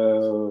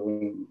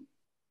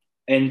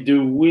and the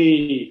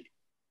way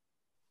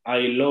I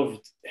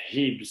loved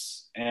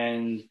Hibs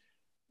and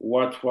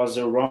what was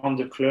around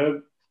the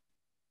club,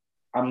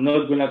 I'm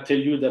not gonna tell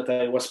you that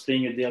I was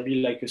playing a derby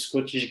like a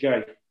Scottish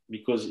guy,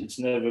 because it's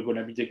never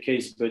gonna be the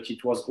case, but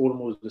it was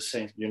almost the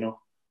same, you know.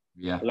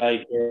 Yeah.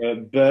 Like,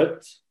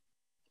 but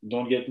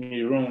don't get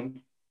me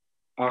wrong,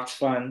 Arts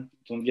fan,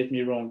 don't get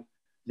me wrong,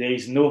 there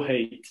is no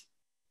hate.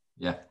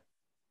 Yeah.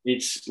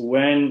 It's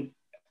when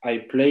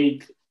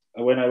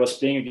I was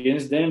playing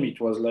against them,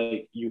 it was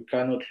like, you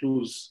cannot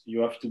lose,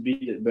 you have to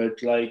beat it.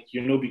 But like,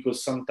 you know,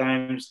 because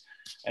sometimes,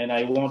 and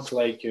I want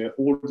like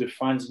all the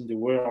fans in the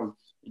world,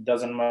 it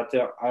doesn't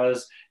matter,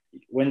 as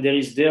when there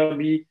is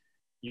derby,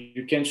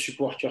 you can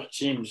support your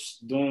teams.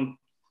 Don't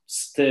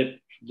step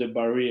the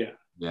barrier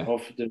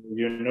of the,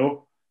 you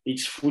know,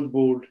 it's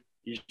football.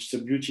 It's a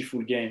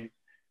beautiful game.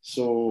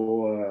 So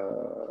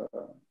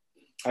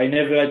I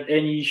never had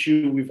any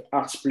issue with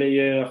Arts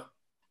player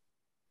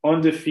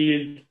on the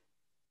field,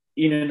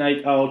 in a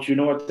night out. You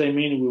know what I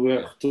mean? We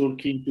were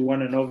talking to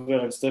one another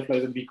and stuff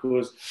like that,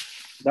 because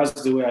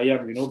that's the way I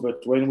am, you know.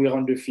 But when we're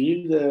on the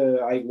field,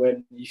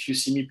 if you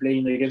see me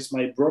playing against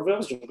my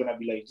brothers, you're gonna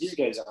be like, these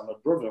guys are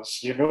not brothers,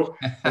 you know.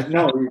 But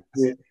no,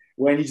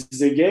 when it's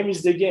the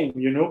game,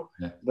 you know.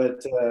 Yeah.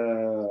 But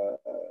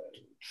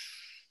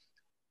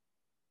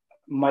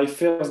my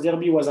first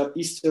derby was at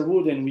Easter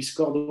Road, and we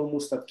scored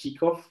almost at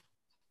kickoff.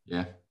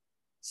 Yeah.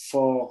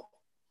 For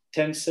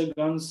 10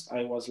 seconds,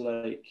 I was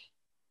like,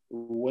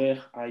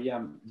 where I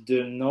am.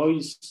 The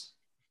noise,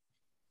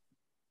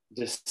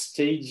 the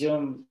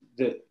stadium,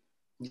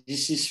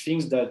 this is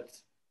things that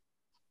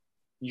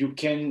you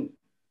can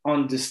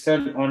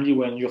understand only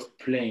when you're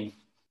playing.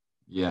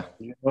 Yeah.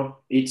 You know,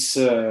 it's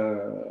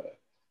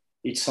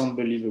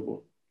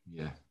unbelievable.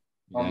 Yeah.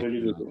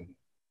 Unbelievable.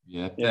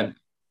 Yeah.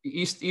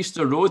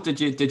 Easter Road,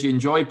 did you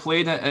enjoy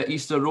playing at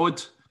Easter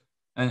Road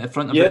in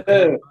front of it?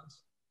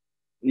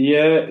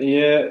 Yeah.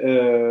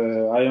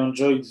 I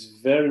enjoyed it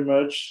very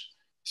much,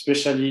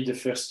 especially the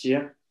first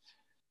year.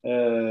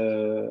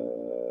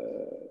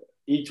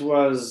 It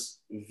was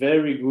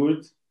very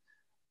good,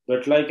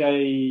 but like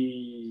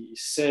I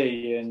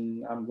say,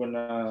 and I'm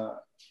gonna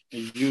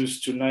use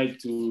tonight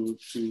to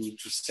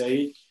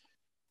say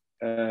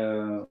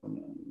it,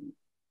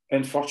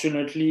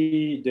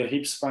 unfortunately, the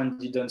Hibs fan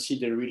didn't see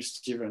the real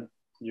Steven,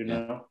 you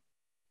know.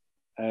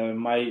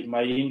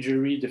 My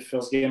injury, the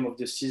first game of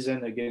the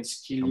season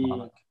against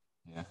Killy,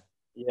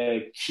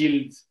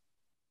 killed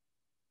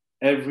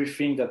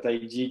everything that I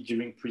did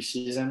during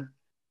preseason.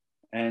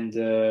 And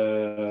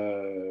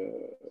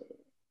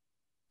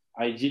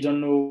I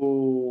didn't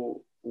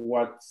know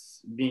what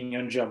being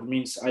injured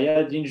means. I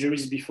had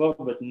injuries before,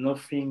 but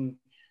nothing,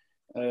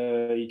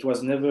 it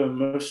was never a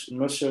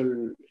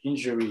muscle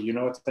injury, you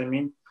know what I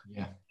mean?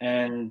 Yeah.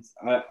 And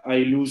I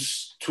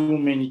lose too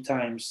much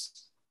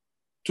times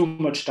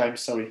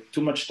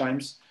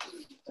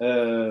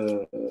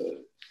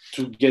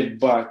to get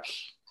back.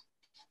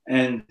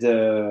 And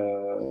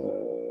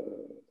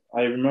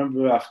I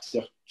remember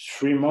after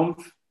 3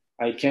 months,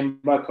 I came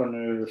back on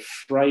a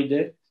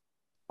Friday.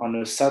 On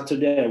a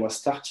Saturday, I was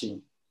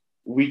starting,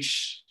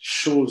 which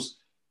shows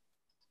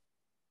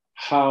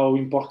how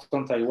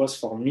important I was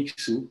for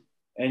Mixu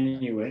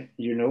anyway,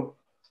 you know.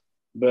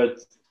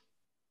 But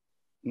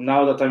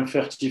now that I'm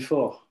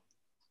 34,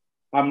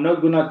 I'm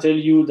not going to tell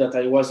you that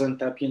I wasn't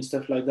happy and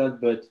stuff like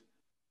that, but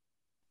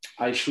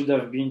I should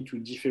have been to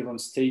different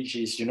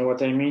stages, you know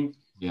what I mean?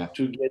 Yeah.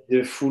 To get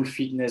the full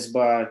fitness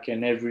back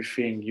and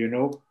everything, you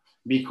know?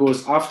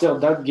 Because after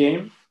that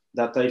game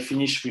that I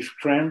finished with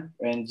cramp,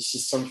 and this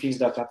is something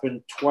that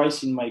happened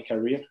twice in my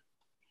career,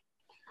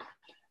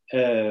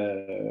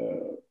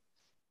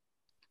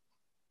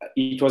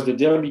 it was the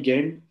derby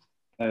game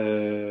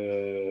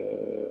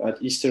at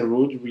Easter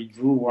Road. We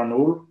drew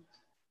 1-1,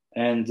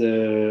 and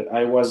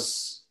I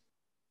was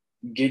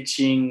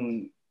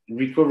recovering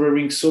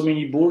so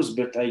many balls,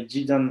 but I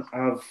didn't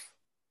have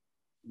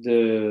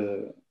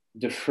the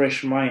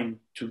fresh mind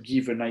to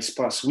give a nice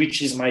pass,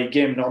 which is my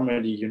game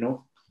normally, you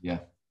know. Yeah.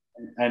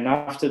 And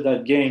after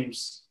that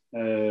games,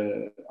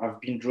 I've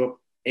been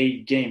dropped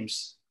 8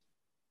 games,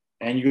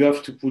 and you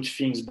have to put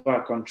things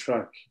back on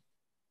track.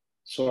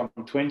 So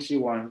I'm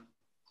 21.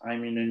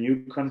 I'm in a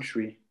new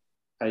country.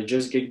 I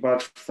just get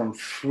back from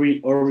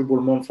 3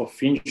 horrible months of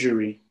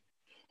injury.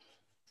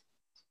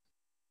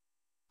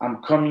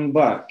 I'm coming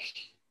back.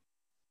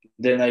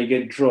 Then I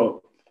get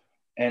dropped.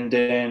 And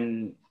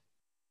then,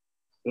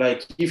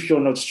 like, if you're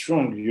not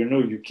strong, you know,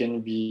 you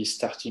can be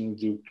starting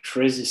to do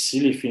crazy,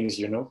 silly things,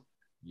 you know?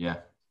 Yeah.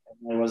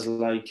 And I was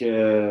like,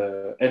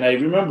 and I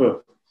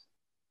remember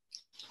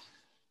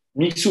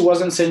Mitsu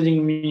wasn't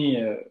sending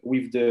me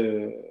with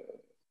the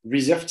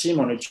reserve team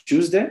on a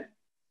Tuesday,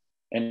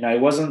 and I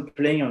wasn't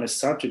playing on a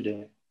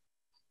Saturday.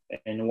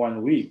 And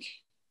one week,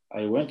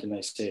 I went and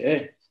I say,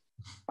 hey,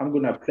 I'm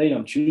going to play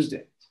on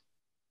Tuesday.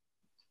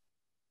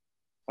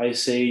 I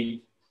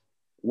say,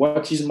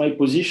 what is my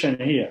position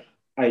here?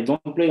 I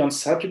don't play on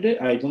Saturday.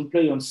 I don't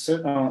play on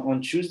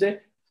Tuesday.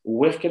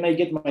 Where can I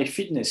get my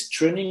fitness?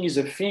 Training is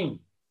a thing.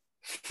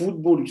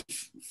 Football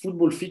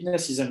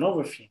fitness is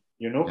another thing,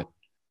 you know? Yeah.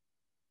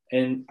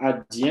 And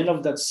at the end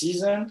of that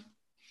season,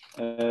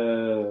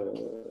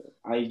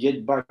 I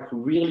get back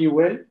really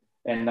well.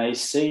 And I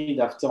said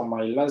after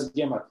my last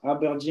game at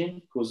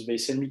Aberdeen, because they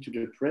sent me to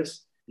the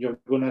press, you're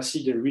going to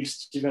see the real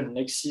Steven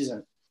next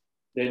season.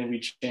 Then we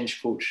change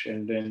coach.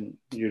 And then,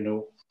 you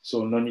know,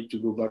 so no need to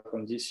go back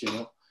on this, you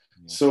know.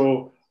 Yeah.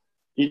 So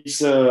it's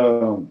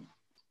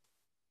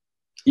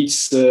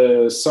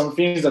some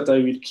things that I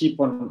will keep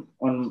on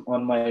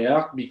my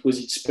heart, because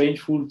it's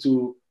painful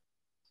to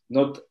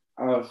not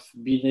have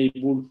been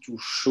able to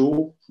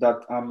show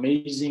that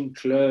amazing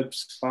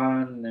clubs,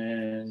 fan,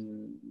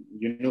 and,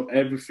 you know,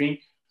 everything,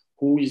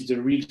 who is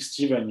the real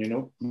Steven, you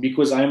know,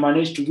 because I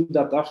managed to do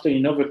that after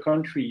in another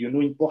country, you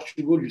know, in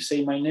Portugal, you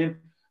say my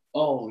name,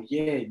 oh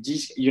yeah,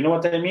 this, you know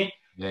what I mean?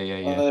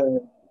 Yeah.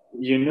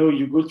 You know,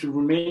 you go to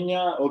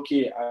Romania,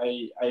 okay,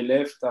 I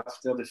left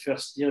after the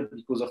first year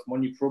because of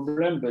money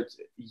problem, but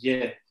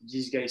yeah,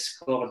 this guy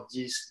scored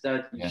this,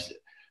 that. Yeah.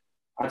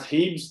 At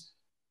Hibs,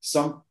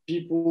 some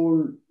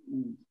people,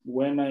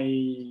 when I,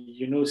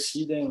 you know,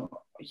 see them,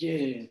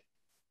 yeah,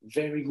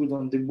 very good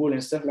on the ball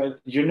and stuff like,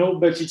 you know,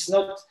 but it's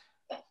not,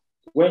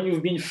 when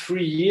you've been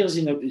 3 years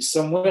in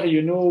somewhere,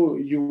 you know,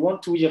 you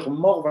want to hear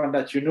more than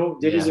that, you know.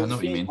 There is a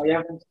thing,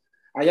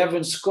 I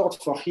haven't scored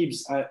for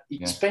Hibs.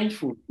 It's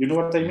painful. You know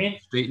what I mean?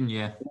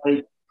 Yeah.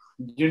 Like,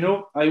 you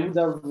know, I would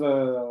have,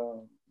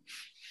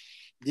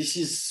 this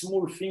is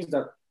small things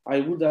that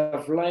I would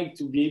have liked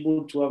to be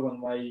able to have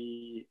on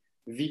my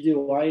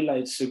video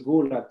highlights, a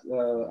goal at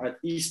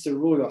Easter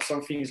Road or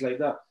some things like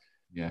that.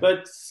 Yeah.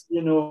 But,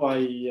 you know,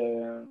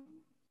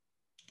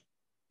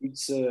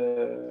 it's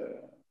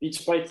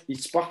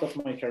part of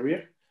my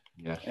career.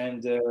 Yeah.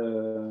 And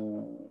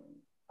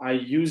I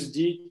used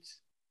it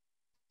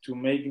to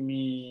make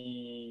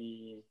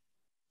me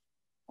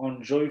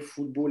enjoy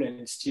football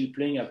and still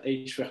playing at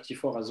age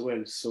 34 as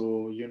well.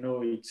 So, you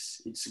know, it's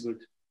good.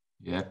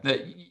 Yeah.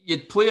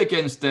 You'd play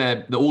against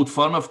the Old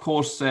Firm, of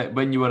course,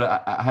 when you were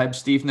at Hibs,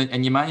 Stephen,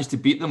 and you managed to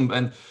beat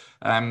them.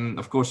 And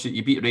of course,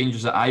 you beat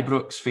Rangers at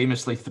Ibrox,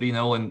 famously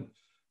 3-0,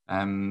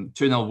 and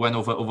 2-0 win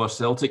over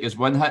Celtic as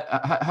one.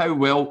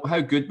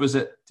 How good was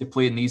it to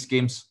play in these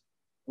games?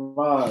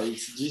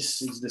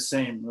 It's the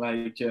same.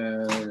 Like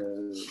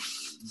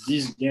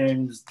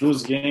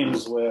those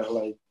games were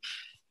like,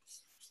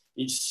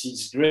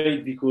 it's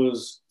great,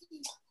 because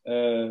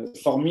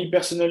for me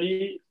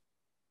personally,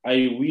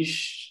 I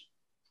wish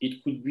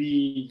it could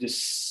be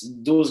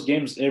those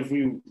games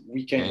every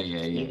weekend.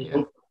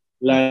 Yeah.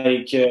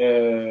 Like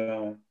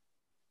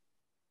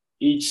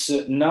it's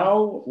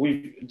now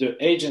with the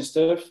age and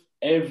stuff,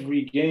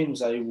 every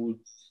games I would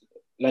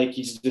like,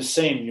 it's the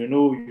same, you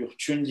know, you're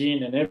tuned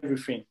in and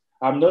everything.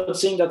 I'm not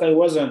saying that I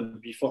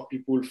wasn't before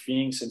people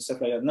think and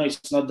stuff like that. No,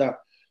 it's not that.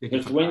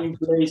 But when you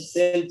play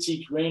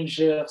Celtic,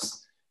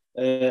 Rangers,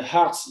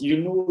 Hearts,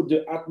 you know,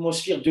 the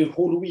atmosphere the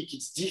whole week,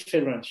 it's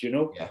different, you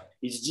know. Yeah.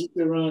 It's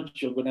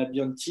different. You're going to be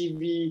on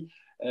TV.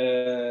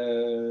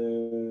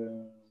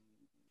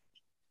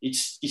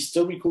 It's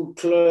historical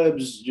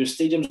clubs. Your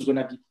stadium is going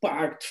to be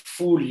packed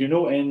full, you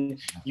know, and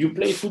you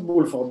play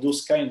football for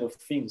those kind of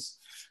things.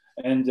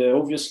 And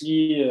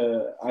obviously,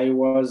 I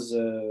was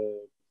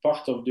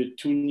part of the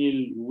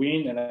 2-0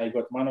 win, and I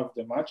got man of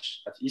the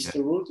match at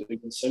Easter Road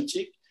against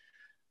Celtic.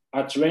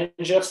 At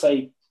Rangers,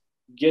 I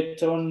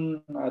get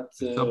on at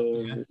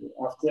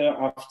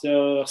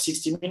after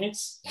 60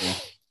 minutes,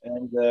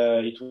 and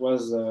it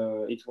was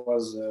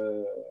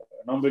an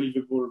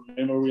unbelievable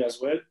memory as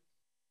well.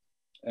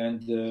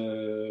 And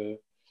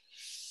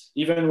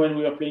even when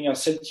we were playing at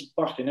Celtic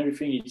Park and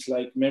everything, it's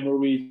like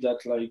memory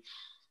that like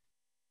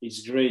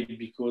it's great,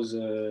 because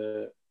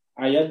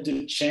I had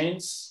the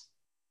chance.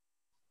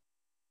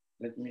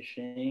 Let me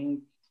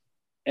think.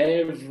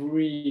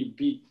 Every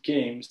big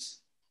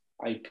games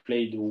I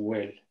played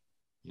well.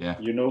 Yeah.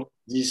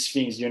 These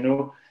things,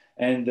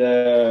 and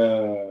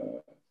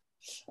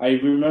I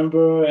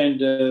remember,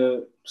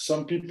 and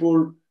some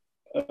people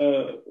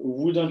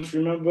wouldn't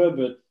remember,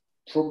 but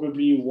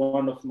probably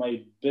one of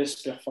my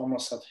best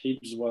performance at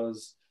Hibs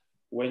was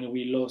when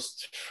we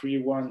lost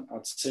 3-1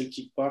 at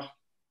Celtic Park.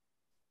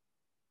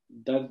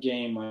 That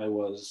game, I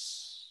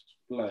was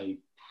like,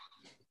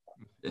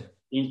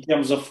 in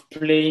terms of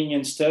playing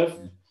and stuff,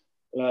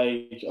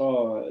 like,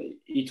 oh,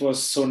 it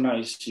was so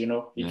nice,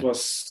 It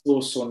was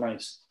so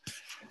nice.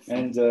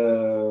 And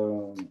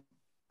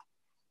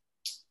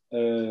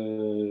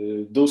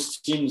those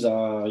teams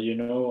are,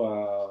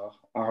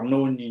 are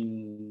known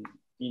in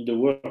the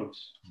world.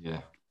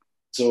 Yeah.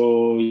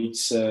 So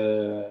it's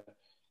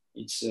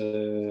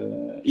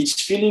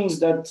feelings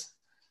that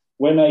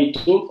when I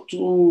talk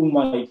to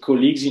my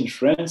colleagues in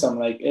France, I'm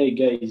like, hey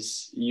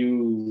guys,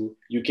 you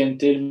can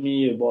tell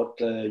me about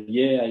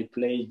I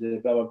played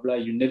blah blah blah.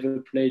 You never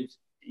played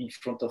in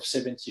front of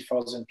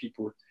 70,000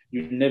 people.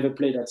 You never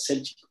played at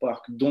Celtic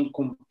Park. Don't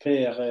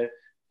compare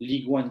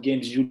League One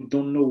games. You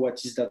don't know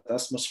what is that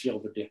atmosphere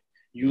over there.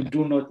 You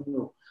do not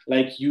know.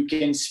 Like, you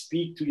can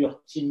speak to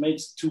your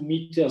teammates 2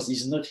 meters.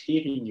 He's not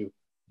hearing you.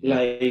 Yeah.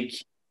 Like,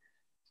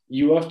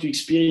 you have to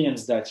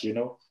experience that.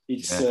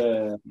 It's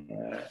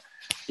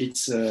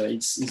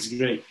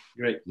great.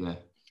 Yeah,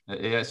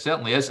 it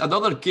certainly is.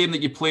 Another game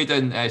that you played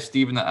in,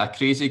 Stephen, a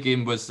crazy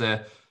game, was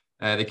the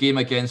game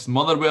against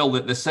Motherwell,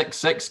 the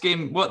 6-6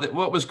 game.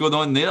 What was going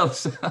on there?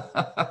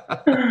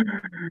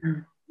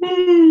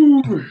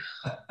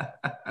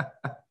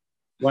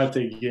 What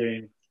a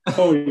game!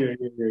 Oh yeah.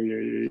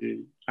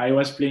 I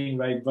was playing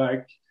right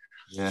back.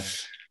 Yeah.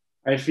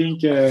 I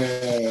think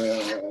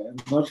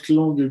not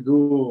long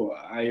ago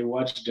I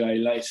watched the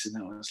highlights and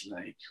I was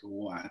like,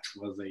 what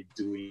was I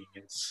doing?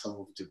 And some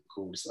of the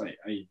goals,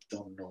 I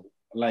don't know.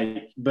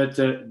 Like, but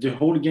the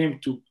whole game,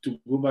 to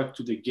go back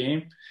to the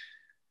game,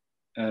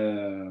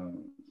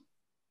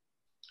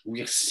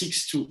 we're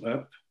 6-2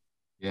 up.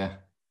 Yeah.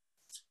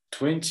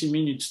 20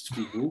 minutes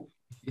to go.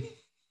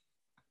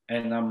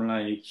 And I'm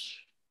like,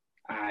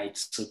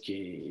 it's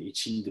okay.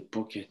 It's in the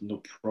pocket, no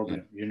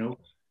problem,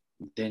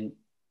 Then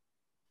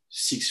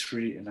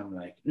 6-3, and I'm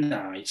like,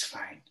 nah, it's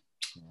fine.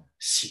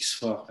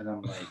 6-4, and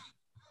I'm like,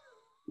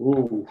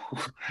 whoa.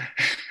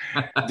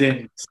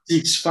 Then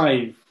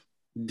 6-5.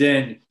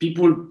 Then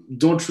people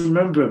don't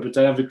remember, but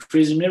I have a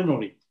crazy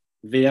memory.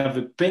 They have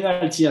a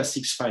penalty at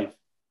 6-5.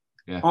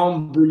 Yeah.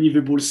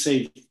 Unbelievable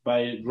save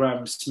by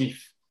Graham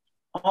Smith.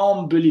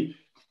 Unbelievable.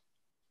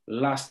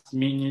 Last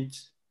minute,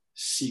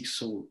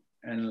 6-0.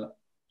 And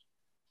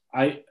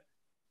I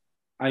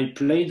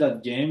played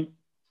that game.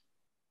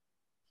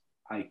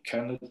 I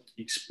cannot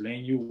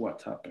explain you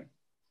what happened.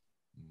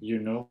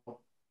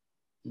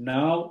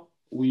 Now,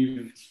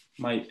 with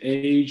my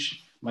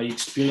age, my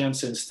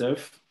experience and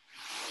stuff,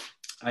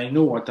 I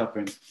know what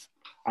happened.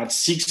 At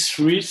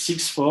 6-3,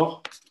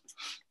 6-4,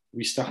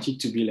 we started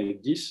to be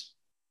like this.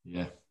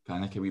 Yeah,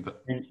 panic a wee bit.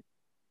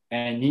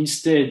 And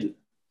instead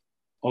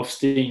of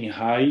staying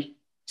high,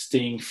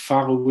 staying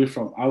far away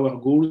from our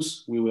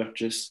goals, we were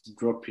just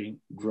dropping.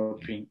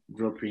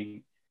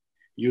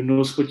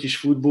 Scottish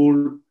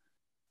football,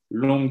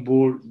 long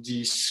ball,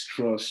 this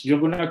cross. You're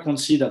going to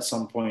concede at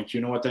some point,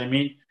 you know what I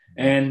mean?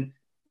 And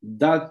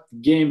that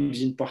game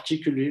in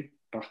particularly,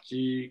 if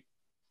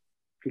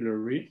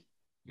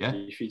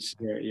it's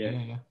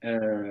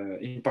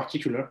in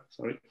particular,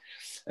 sorry,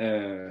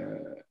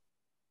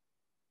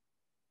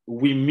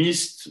 we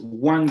missed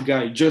one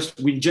guy.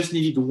 We just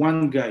needed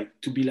one guy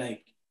to be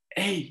like,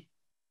 hey,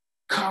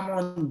 come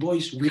on,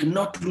 boys, we're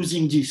not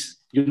losing this.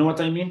 You know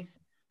what I mean?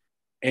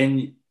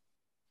 And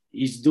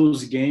it's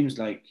those games,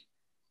 like,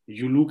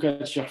 you look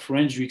at your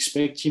friends, you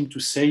expect him to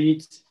say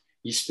it,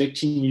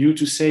 expecting you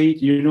to say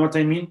it, you know what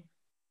I mean?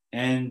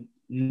 And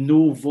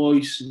no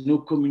voice, no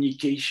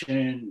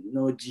communication,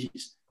 no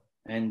this.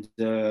 And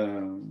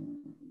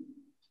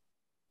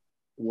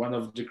one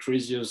of the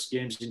craziest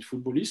games in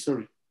football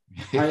history.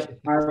 I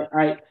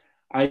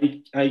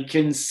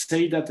can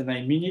say that, and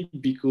I mean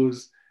it,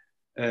 because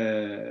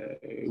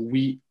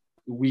we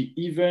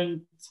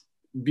even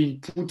been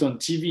put on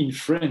TV in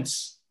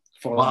France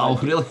for wow,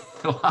 that. Really?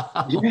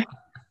 Wow.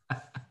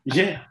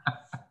 Yeah.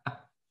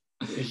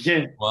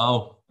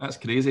 Wow, that's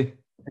crazy.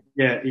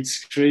 Yeah,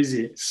 it's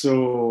crazy.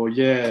 So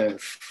yeah,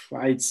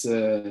 it's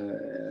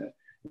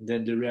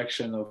then the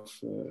reaction of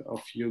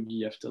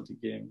Yogi after the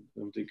game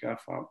of the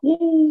Gaffer.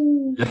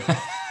 Woo!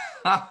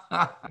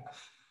 I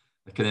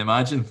can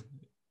imagine.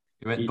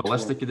 He went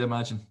ballistic. Could you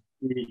imagine?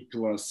 It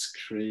was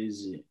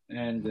crazy,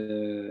 and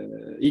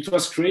it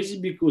was crazy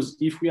because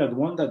if we had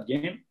won that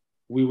game,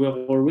 we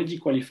were already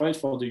qualified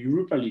for the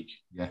Europa League.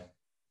 Yeah.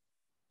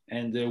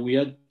 And we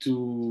had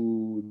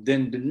to.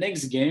 Then the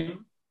next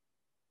game,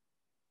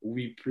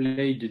 we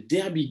played the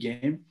derby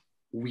game.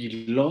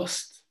 We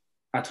lost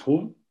at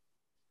home.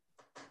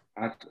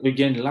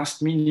 Again,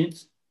 last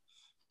minute.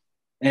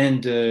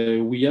 And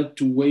we had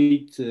to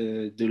wait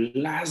the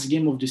last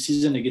game of the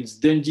season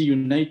against Dundee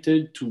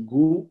United to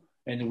go,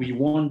 and we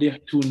won there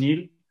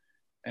 2-0.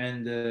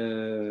 and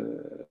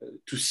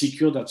to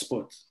secure that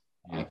spot.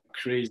 Yeah.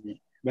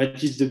 Crazy.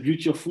 But it's the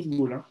beauty of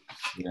football, huh?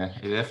 Yeah,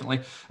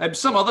 definitely.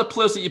 Some other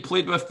players that you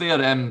played with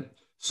there.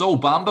 Saul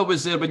Bamba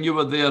was there when you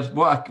were there.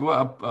 What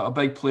a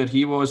big player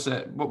he was.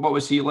 What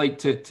was he like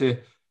to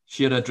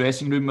share a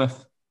dressing room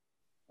with?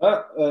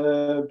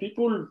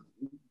 People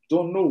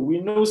don't know.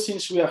 We know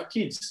since we are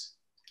kids.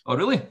 Oh,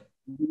 really?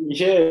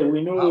 Yeah,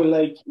 we know. Wow.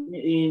 Like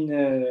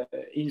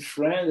in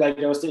France, like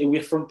I was saying,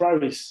 we're from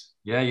Paris,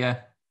 Yeah,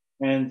 yeah,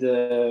 and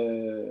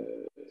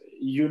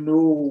you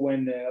know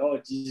when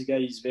this guy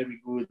is very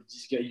good.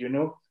 This guy, you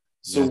know.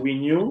 So yeah, we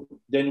knew.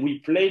 Then we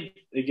played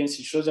against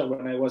each other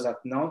when I was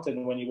at Nantes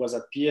and when he was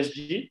at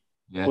PSG,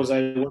 yeah, because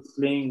I was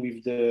playing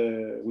with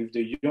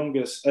the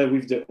youngest,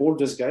 with the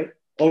older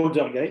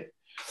guy.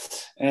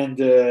 And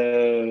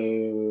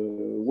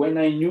when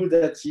I knew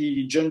that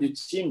he joined the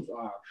team,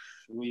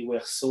 we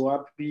were so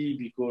happy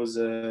because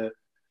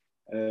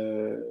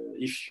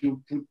if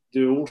you put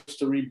the whole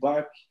story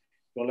back,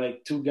 you're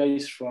like two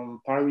guys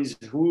from Paris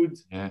hood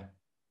yeah.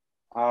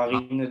 are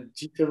in a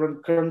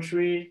different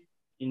country,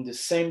 in the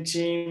same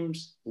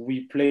teams.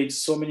 We played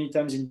so many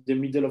times in the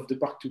middle of the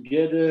park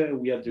together.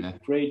 We had a Yeah.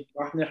 great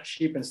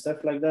partnership and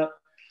stuff like that.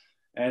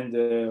 And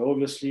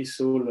obviously,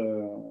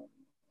 Saul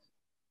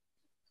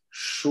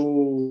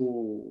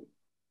show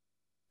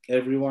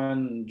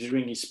everyone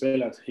during his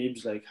spell at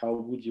Hibs like how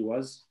good he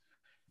was.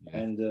 Yeah.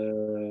 And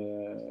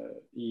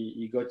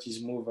he got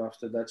his move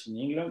after that in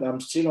England. I'm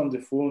still on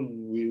the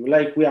phone.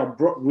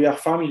 We are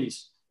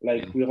families.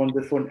 Like Yeah. we're on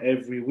the phone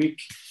every week.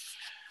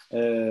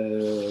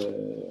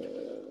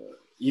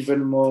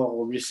 Even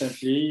more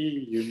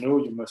recently, you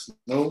must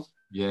know.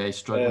 Yeah, he's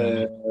struggling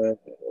now.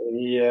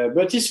 Yeah,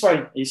 but he's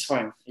fine. He's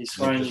fine. He's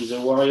Yeah, fine. good. He's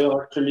a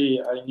warrior.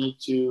 Actually, I need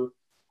to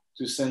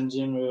send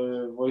him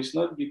a voice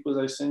note because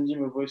I sent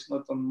him a voice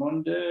note on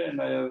Monday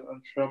and I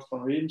haven't heard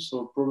from him.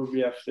 So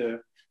probably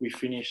after we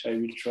finish, I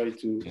will try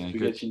to Good.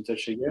 get in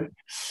touch again.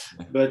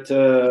 Yeah. But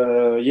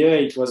yeah,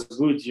 it was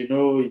good. You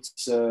know,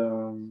 it's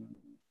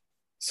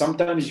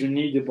sometimes you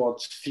need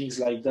about things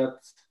like that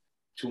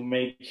to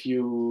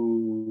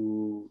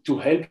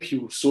help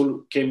you.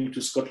 Saul came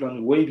to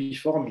Scotland way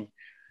before me.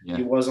 Yeah.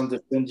 He was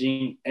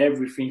understanding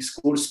everything.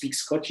 Saul speaks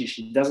Scottish.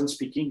 He doesn't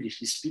speak English.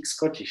 He speaks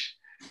Scottish.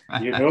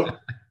 You know,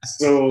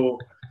 so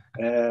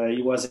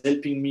he was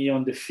helping me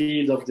on the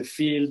field,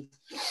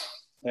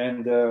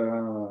 and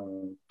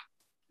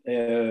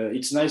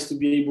it's nice to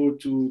be able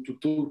to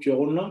talk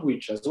your own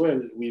language as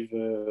well with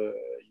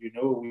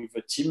with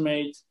a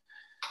teammate.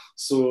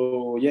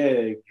 So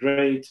yeah,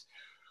 great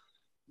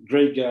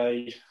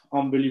guy,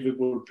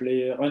 unbelievable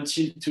player.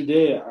 Until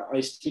today, I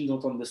still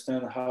don't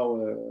understand how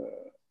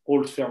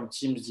old firm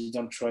teams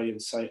didn't try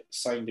and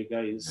sign the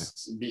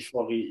guys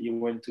before he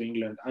went to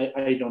England.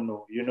 I don't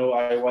know. You know,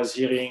 I was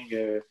hearing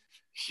a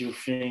few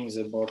things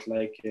about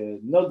like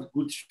not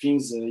good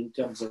things in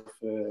terms of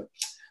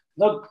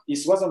not.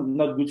 It wasn't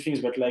not good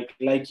things, but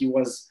like he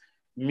was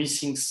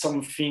missing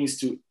some things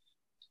to.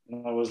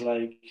 And I was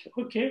like,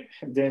 okay.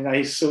 Then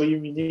I saw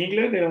him in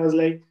England, and I was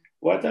like,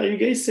 what are you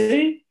guys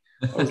saying?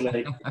 I was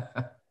like,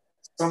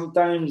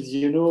 sometimes,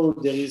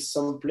 there is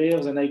some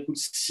players, and I could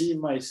see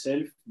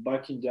myself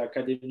back in the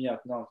academy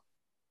at now.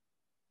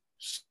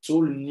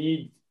 Soul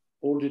need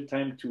all the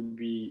time to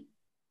be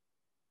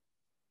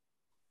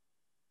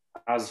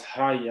as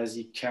high as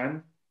he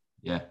can,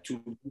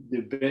 to be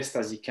the best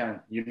as he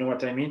can. You know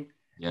what I mean?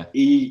 Yeah.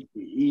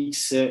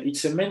 It's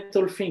a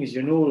mental thing.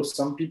 You know,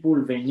 some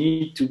people, they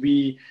need to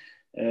be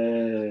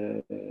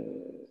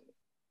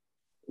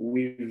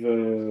with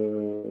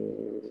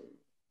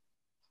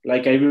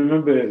like I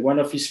remember one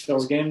of his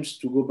first games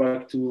to go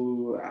back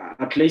to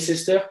at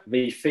Leicester,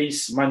 they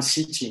face Man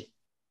City.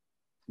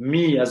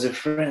 Me as a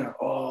friend,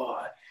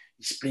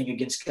 he's playing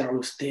against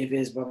Carlos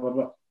Tevez, blah blah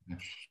blah. Yeah.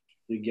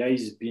 The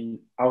guy's been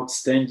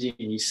outstanding.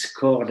 He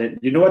scored, and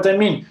you know what I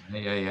mean.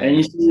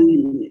 And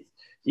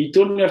he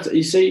told me after,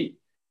 he said,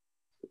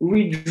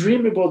 we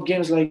dream about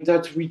games like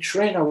that. We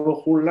train our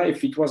whole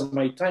life. It was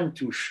my time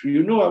to,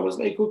 I was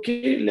like,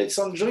 okay, let's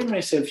enjoy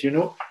myself,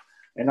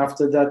 And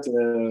after that,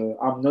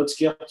 I'm not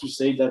scared to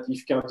say that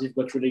if Cardiff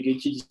got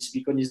relegated, it's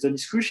because he's done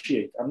his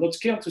cruciate. I'm not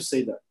scared to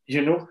say that,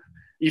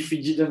 If he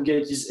didn't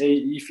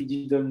if he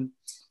didn't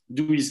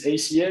do his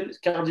ACL,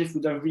 Cardiff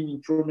would have been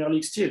in Premier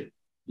League still,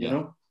 you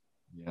know.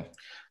 Yeah.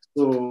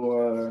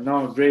 So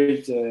now,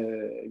 great.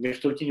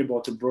 We're talking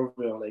about a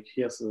brother like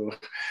here, so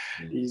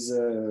he's.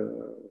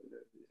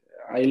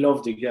 I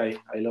love the guy.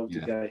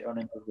 The guy on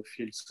and off the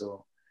field.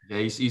 So. Yeah,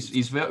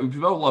 he's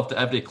well loved at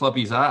every club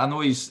he's at. I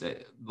know he's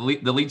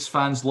the Leeds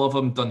fans love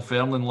him,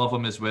 Dunfermline love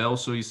him as well.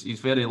 So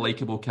he's very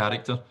likable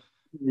character.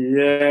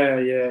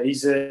 Yeah.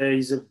 He's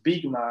a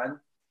big man.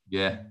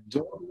 Yeah.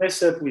 Don't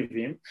mess up with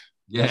him.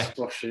 Yeah. That's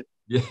for sure.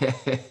 Yeah.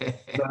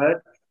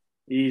 But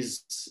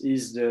he's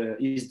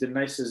the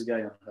nicest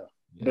guy on earth.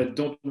 Yeah. But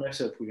don't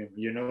mess up with him.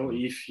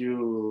 If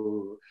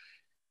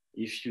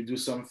you do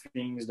some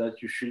things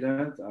that you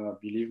shouldn't,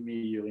 believe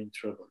me, you're in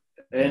trouble.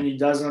 Yeah. And it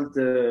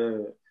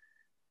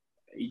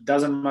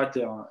doesn't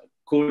matter.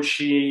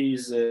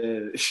 Coaches,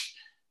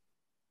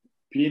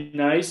 play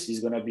nice, he's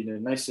gonna be the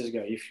nicest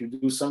guy. If you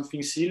do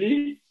something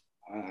silly,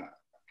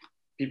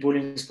 people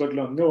in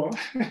Scotland know.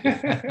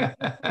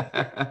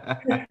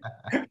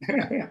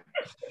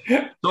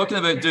 Talking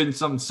about doing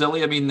something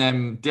silly, I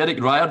mean,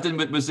 Derek Riordan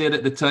was there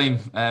at the time.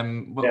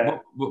 Yeah.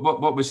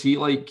 What was he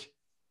like?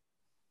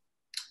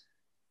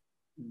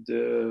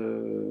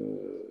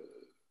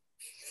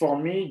 For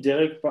me,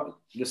 Derek,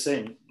 the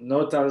same.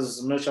 Not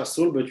as much as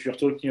Saul, but you're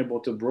talking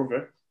about a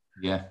brother.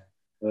 Yeah.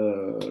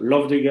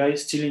 Love the guy,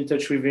 still in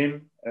touch with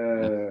him.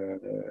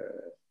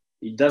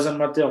 It doesn't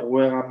matter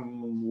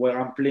where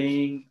I'm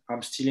playing.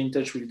 I'm still in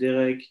touch with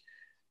Derek.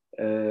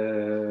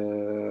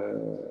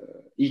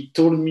 He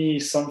told me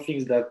some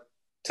things that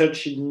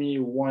touched me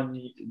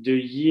the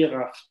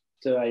year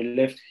after I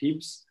left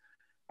Hibs.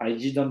 I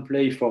didn't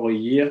play for a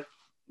year.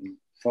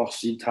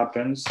 First, it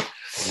happens.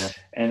 Yeah.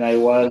 And I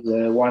was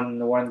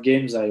one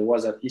games. I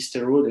was at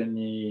Easter Road, and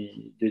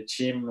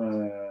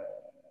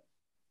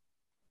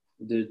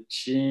the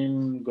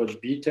team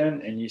got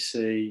beaten, and he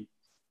say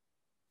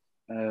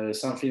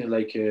something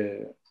like,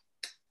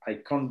 "I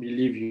can't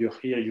believe you're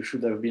here. You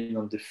should have been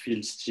on the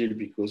field still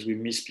because we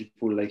miss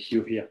people like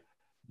you here."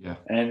 Yeah.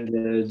 And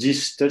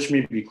this touched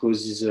me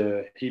because he's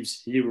a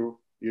Hibs hero.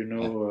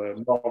 More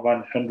than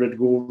 100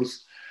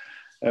 goals,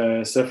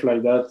 stuff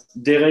like that.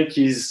 Derek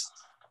is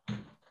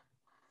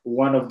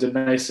one of the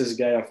nicest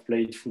guy I've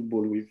played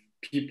football with.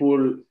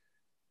 People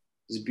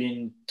has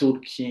been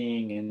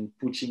talking and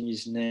putting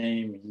his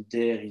name in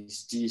there,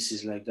 is this,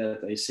 is like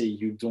that. I say,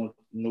 you don't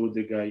know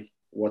the guy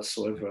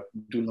whatsoever.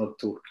 Do not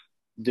talk.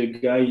 The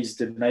guy is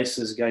the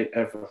nicest guy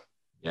ever.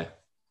 Yeah.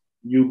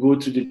 You go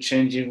to the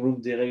changing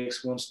room, Derek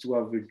wants to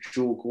have a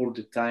joke all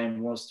the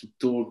time, wants to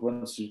talk,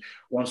 wants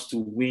to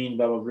win,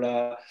 blah, blah,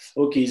 blah.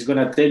 Okay, he's going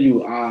to tell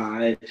you,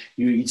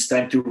 it's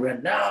time to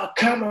run. No,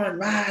 come on,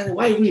 man.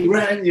 Why we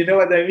run? You know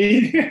what I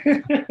mean?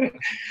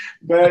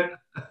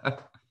 But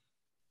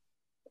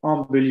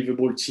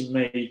unbelievable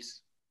teammate.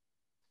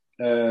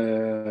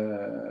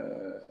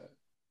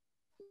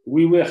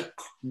 We were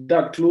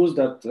that close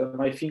that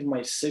I think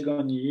my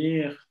second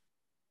year,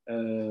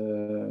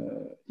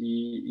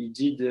 he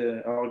did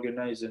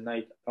organize a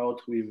night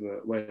out with,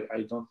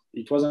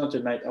 it wasn't a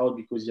night out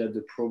because he had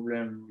the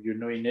problem,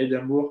 in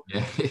Edinburgh,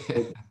 Yeah.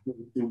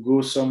 to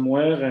go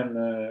somewhere.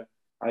 And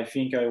I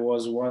think I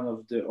was one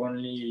of the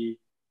only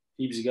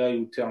Hibs guy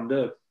who turned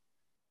up.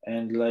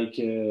 And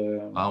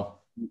Wow.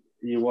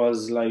 He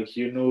was like,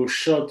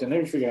 shocked and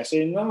everything. I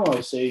say, no,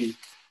 I say,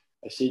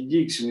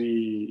 Dix,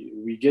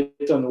 we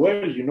get on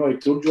well. I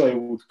told you I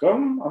would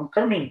come. I'm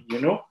coming,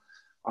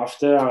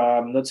 After,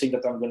 I'm not saying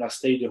that I'm going to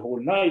stay the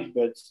whole night,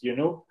 but,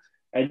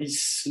 and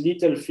it's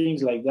little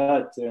things like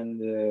that.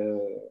 And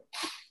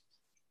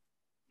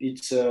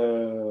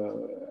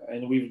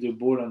and with the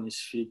ball on his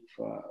feet.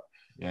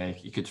 Yeah,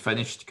 you could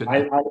finish, couldn't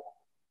you?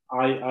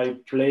 I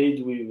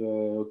played with,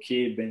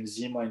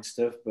 Benzema and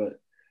stuff, but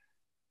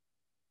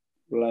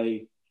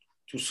like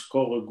to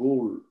score a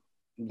goal,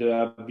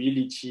 the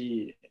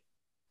ability,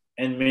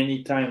 and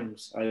many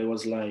times I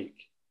was like,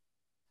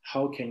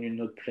 how can you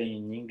not play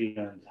in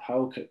England?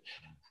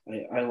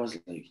 I was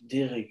like,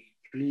 Derek,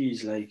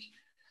 please,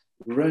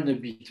 run a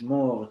bit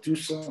more, do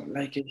something.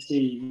 Like I say,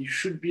 you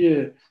should be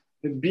a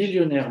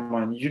billionaire,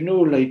 man.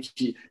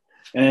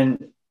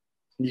 And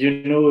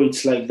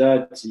it's like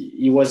that.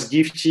 He was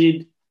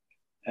gifted.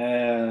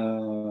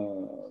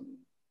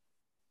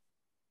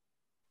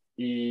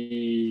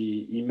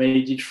 He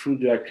made it through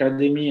the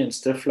academy and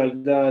stuff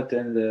like that,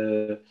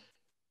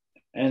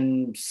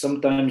 and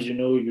sometimes you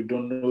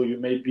don't know, you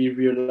maybe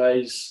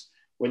realize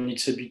when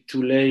it's a bit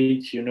too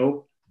late.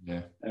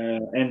 Yeah.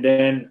 And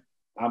then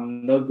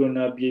I'm not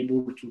gonna be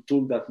able to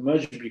talk that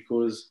much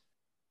because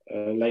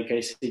like I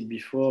said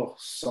before,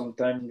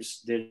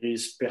 sometimes there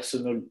is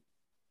personal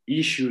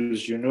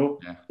issues. Yeah.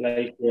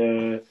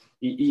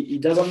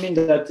 It doesn't mean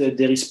that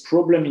there is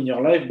problem in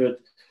your life,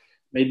 but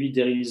maybe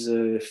there is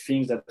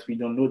things that we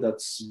don't know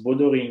that's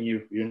bothering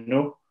you.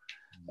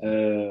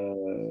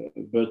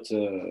 But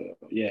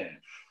yeah,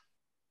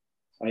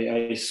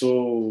 I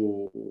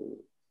saw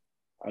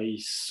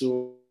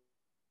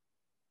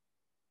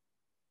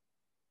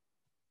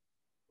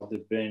the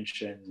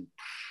bench, and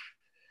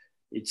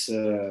it's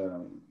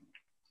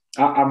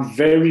I'm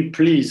very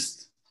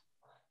pleased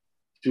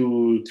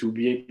to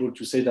be able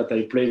to say that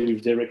I played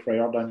with Derek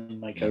Riordan in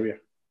my career.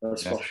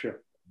 That's for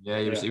sure. Yeah,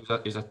 he's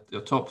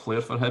a top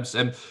player for Hibs.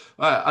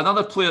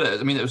 Another player,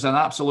 I mean, it was an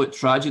absolute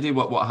tragedy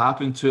what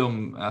happened to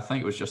him. I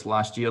think it was just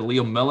last year.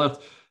 Liam Miller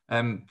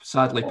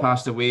sadly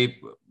passed away.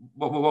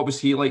 What was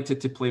he like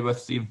to play with,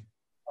 Steve?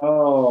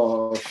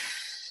 Oh,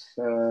 it's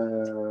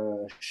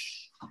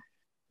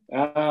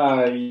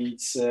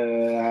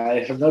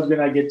I'm not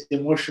gonna get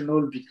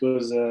emotional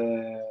because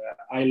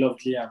I love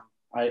Liam.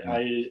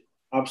 I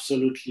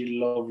absolutely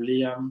love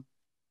Liam.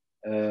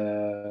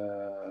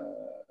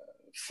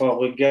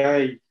 For a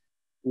guy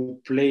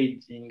who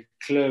played in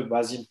club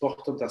as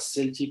important as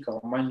Celtic or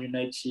Man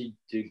United,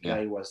 the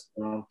guy was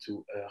down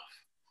to earth.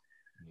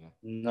 Yeah.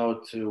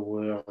 not a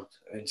word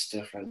and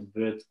stuff like that.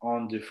 But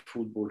on the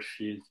football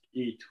field,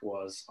 it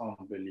was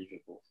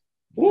unbelievable.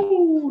 Yeah.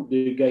 Ooh,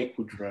 the guy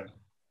could run.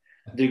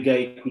 The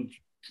guy could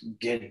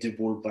get the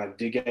ball back.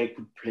 The guy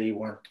could play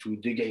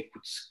 1-2. The guy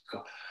could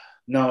score.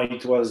 No,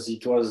 it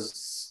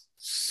was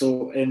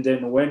so. And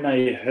then when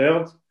I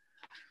heard,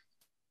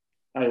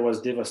 I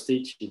was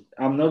devastated.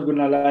 I'm not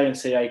gonna lie and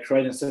say I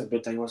cried and stuff,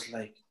 but I was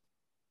like,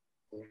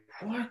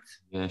 what?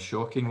 Yeah,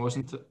 shocking,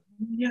 wasn't it?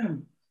 Yeah.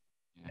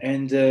 Yeah.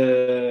 And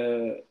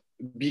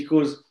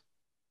because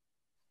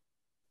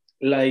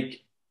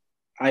like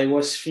I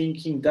was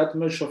thinking that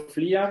much of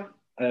Liam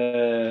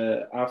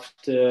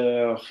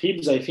after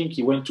Hibs, I think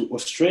he went to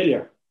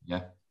Australia,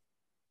 Yeah.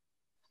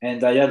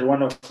 and I had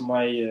one of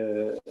my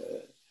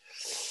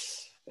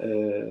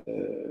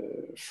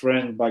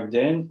friend back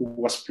then who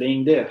was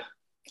playing there.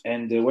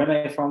 And when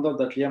I found out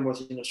that Liam was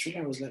in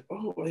Australia, I was like,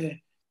 oh,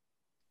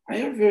 I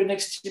have a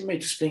next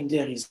teammate who's playing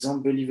there. He's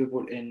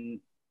unbelievable. And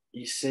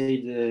he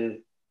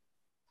said,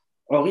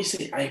 or he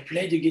said, I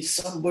played against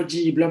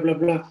somebody, blah, blah,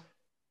 blah.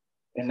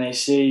 And I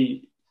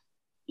say,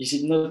 is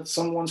it not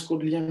someone's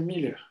called Liam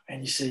Miller?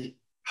 And he said,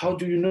 how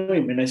do you know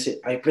him? And I say,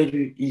 I played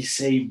with him. He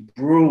say,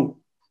 bro,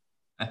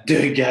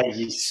 the guy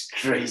is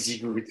crazy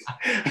good.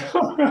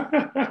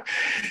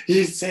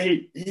 He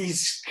say,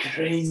 he's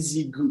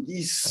crazy good.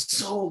 He's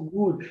so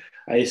good.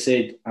 I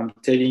said, I'm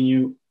telling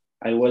you,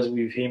 I was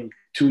with him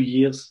 2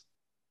 years.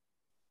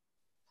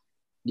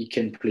 He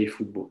can play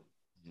football.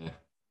 Yeah.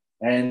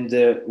 And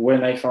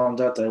when I found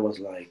that, I was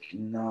like,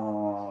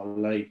 no,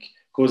 like,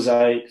 because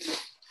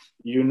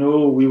we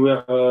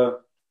were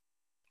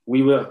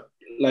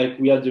like,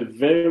 we had a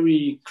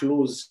very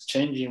close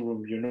changing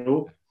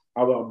room,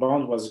 our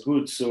bond was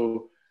good.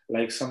 So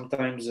like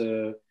sometimes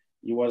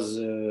he was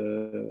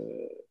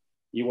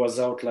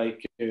out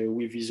like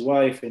with his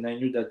wife, and I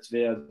knew that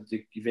they have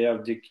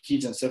the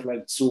kids and stuff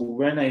like that. So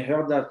when I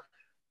heard that,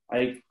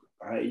 I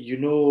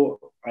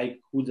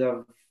could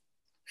have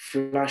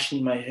flashed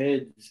in my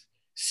head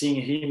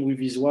seeing him with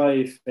his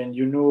wife, and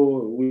we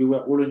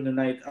were all in the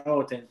night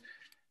out, and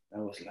I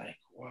was like,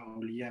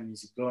 wow, Liam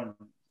is gone.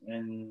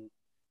 And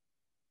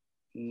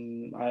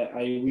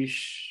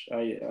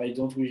I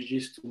don't wish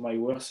this to my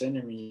worst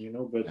enemy,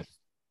 but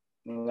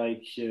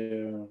like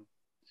you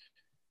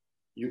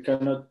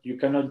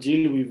cannot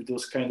deal with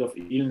those kind of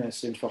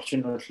illness,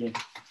 unfortunately.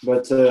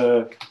 But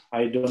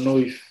I don't know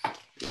if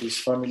his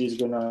family is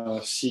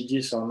gonna see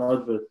this or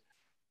not, but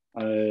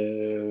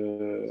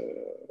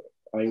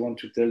I want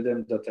to tell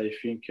them that I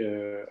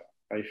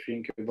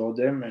think about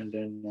them, and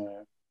then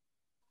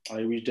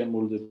I wish them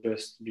all the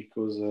best,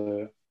 because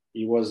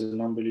he was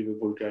an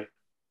unbelievable guy.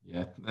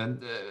 Yeah,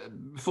 and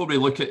before we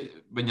look at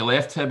when you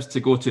left Hibs to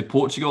go to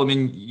Portugal, I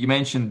mean, you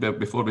mentioned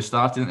before we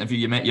started the interview,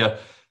 you met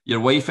your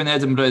wife in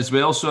Edinburgh as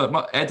well. So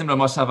Edinburgh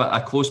must have a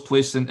close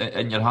place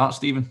in your heart,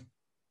 Stephen.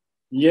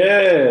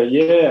 Yeah,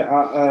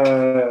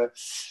 yeah.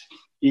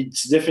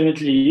 It's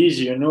definitely is,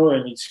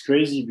 and it's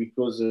crazy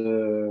because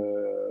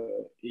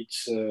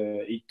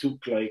it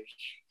took like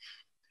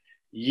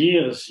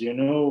years.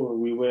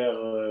 We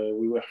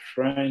were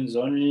friends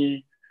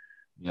only,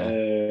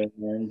 Yeah,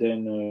 and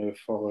then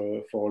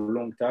for a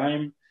long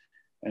time,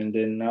 and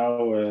then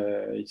now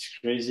it's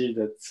crazy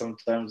that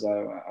sometimes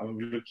I'm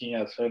looking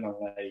at her and I'm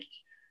like,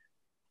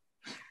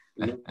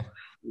 look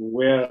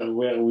where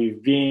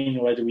we've been,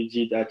 what we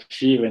did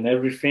achieve, and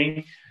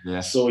everything.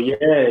 yeah, So yeah,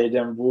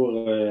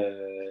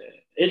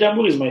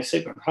 Edinburgh is my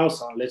second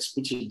house. Let's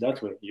put it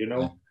that way.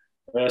 yeah,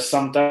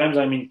 Sometimes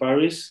I'm in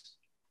Paris.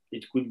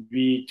 It could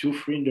be 2,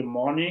 3 in the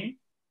morning.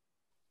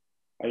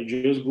 I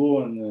just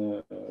go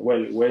and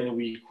when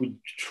we could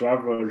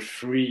travel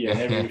free and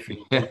yeah,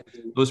 everything. yeah.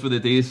 Those were the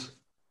days.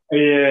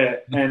 Yeah,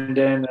 and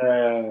then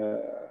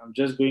I'm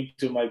just going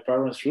to my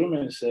parents' room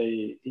and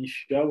say, in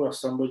few hours,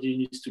 somebody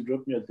needs to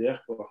drop me at the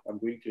airport. I'm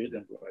going to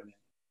Edinburgh. And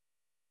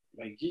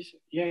like this,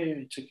 yeah,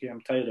 it's okay.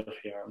 I'm tired of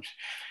here.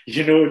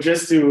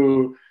 Just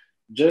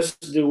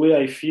the way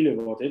I feel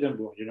about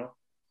Edinburgh.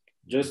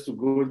 Just to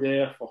go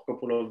there for a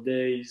couple of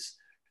days.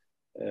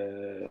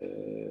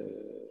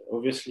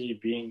 Obviously,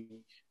 being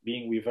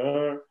with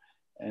her.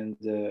 And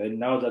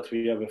now that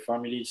we have a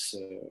family,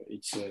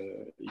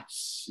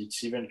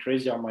 it's even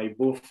crazier.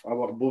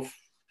 Our both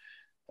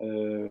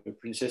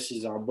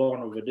princesses are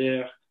born over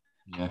there.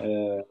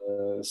 Yeah,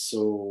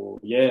 So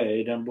yeah,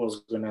 Edinburgh is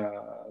gonna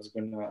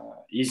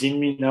is in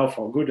me now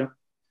for good. Huh?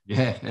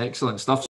 yeah, excellent stuff.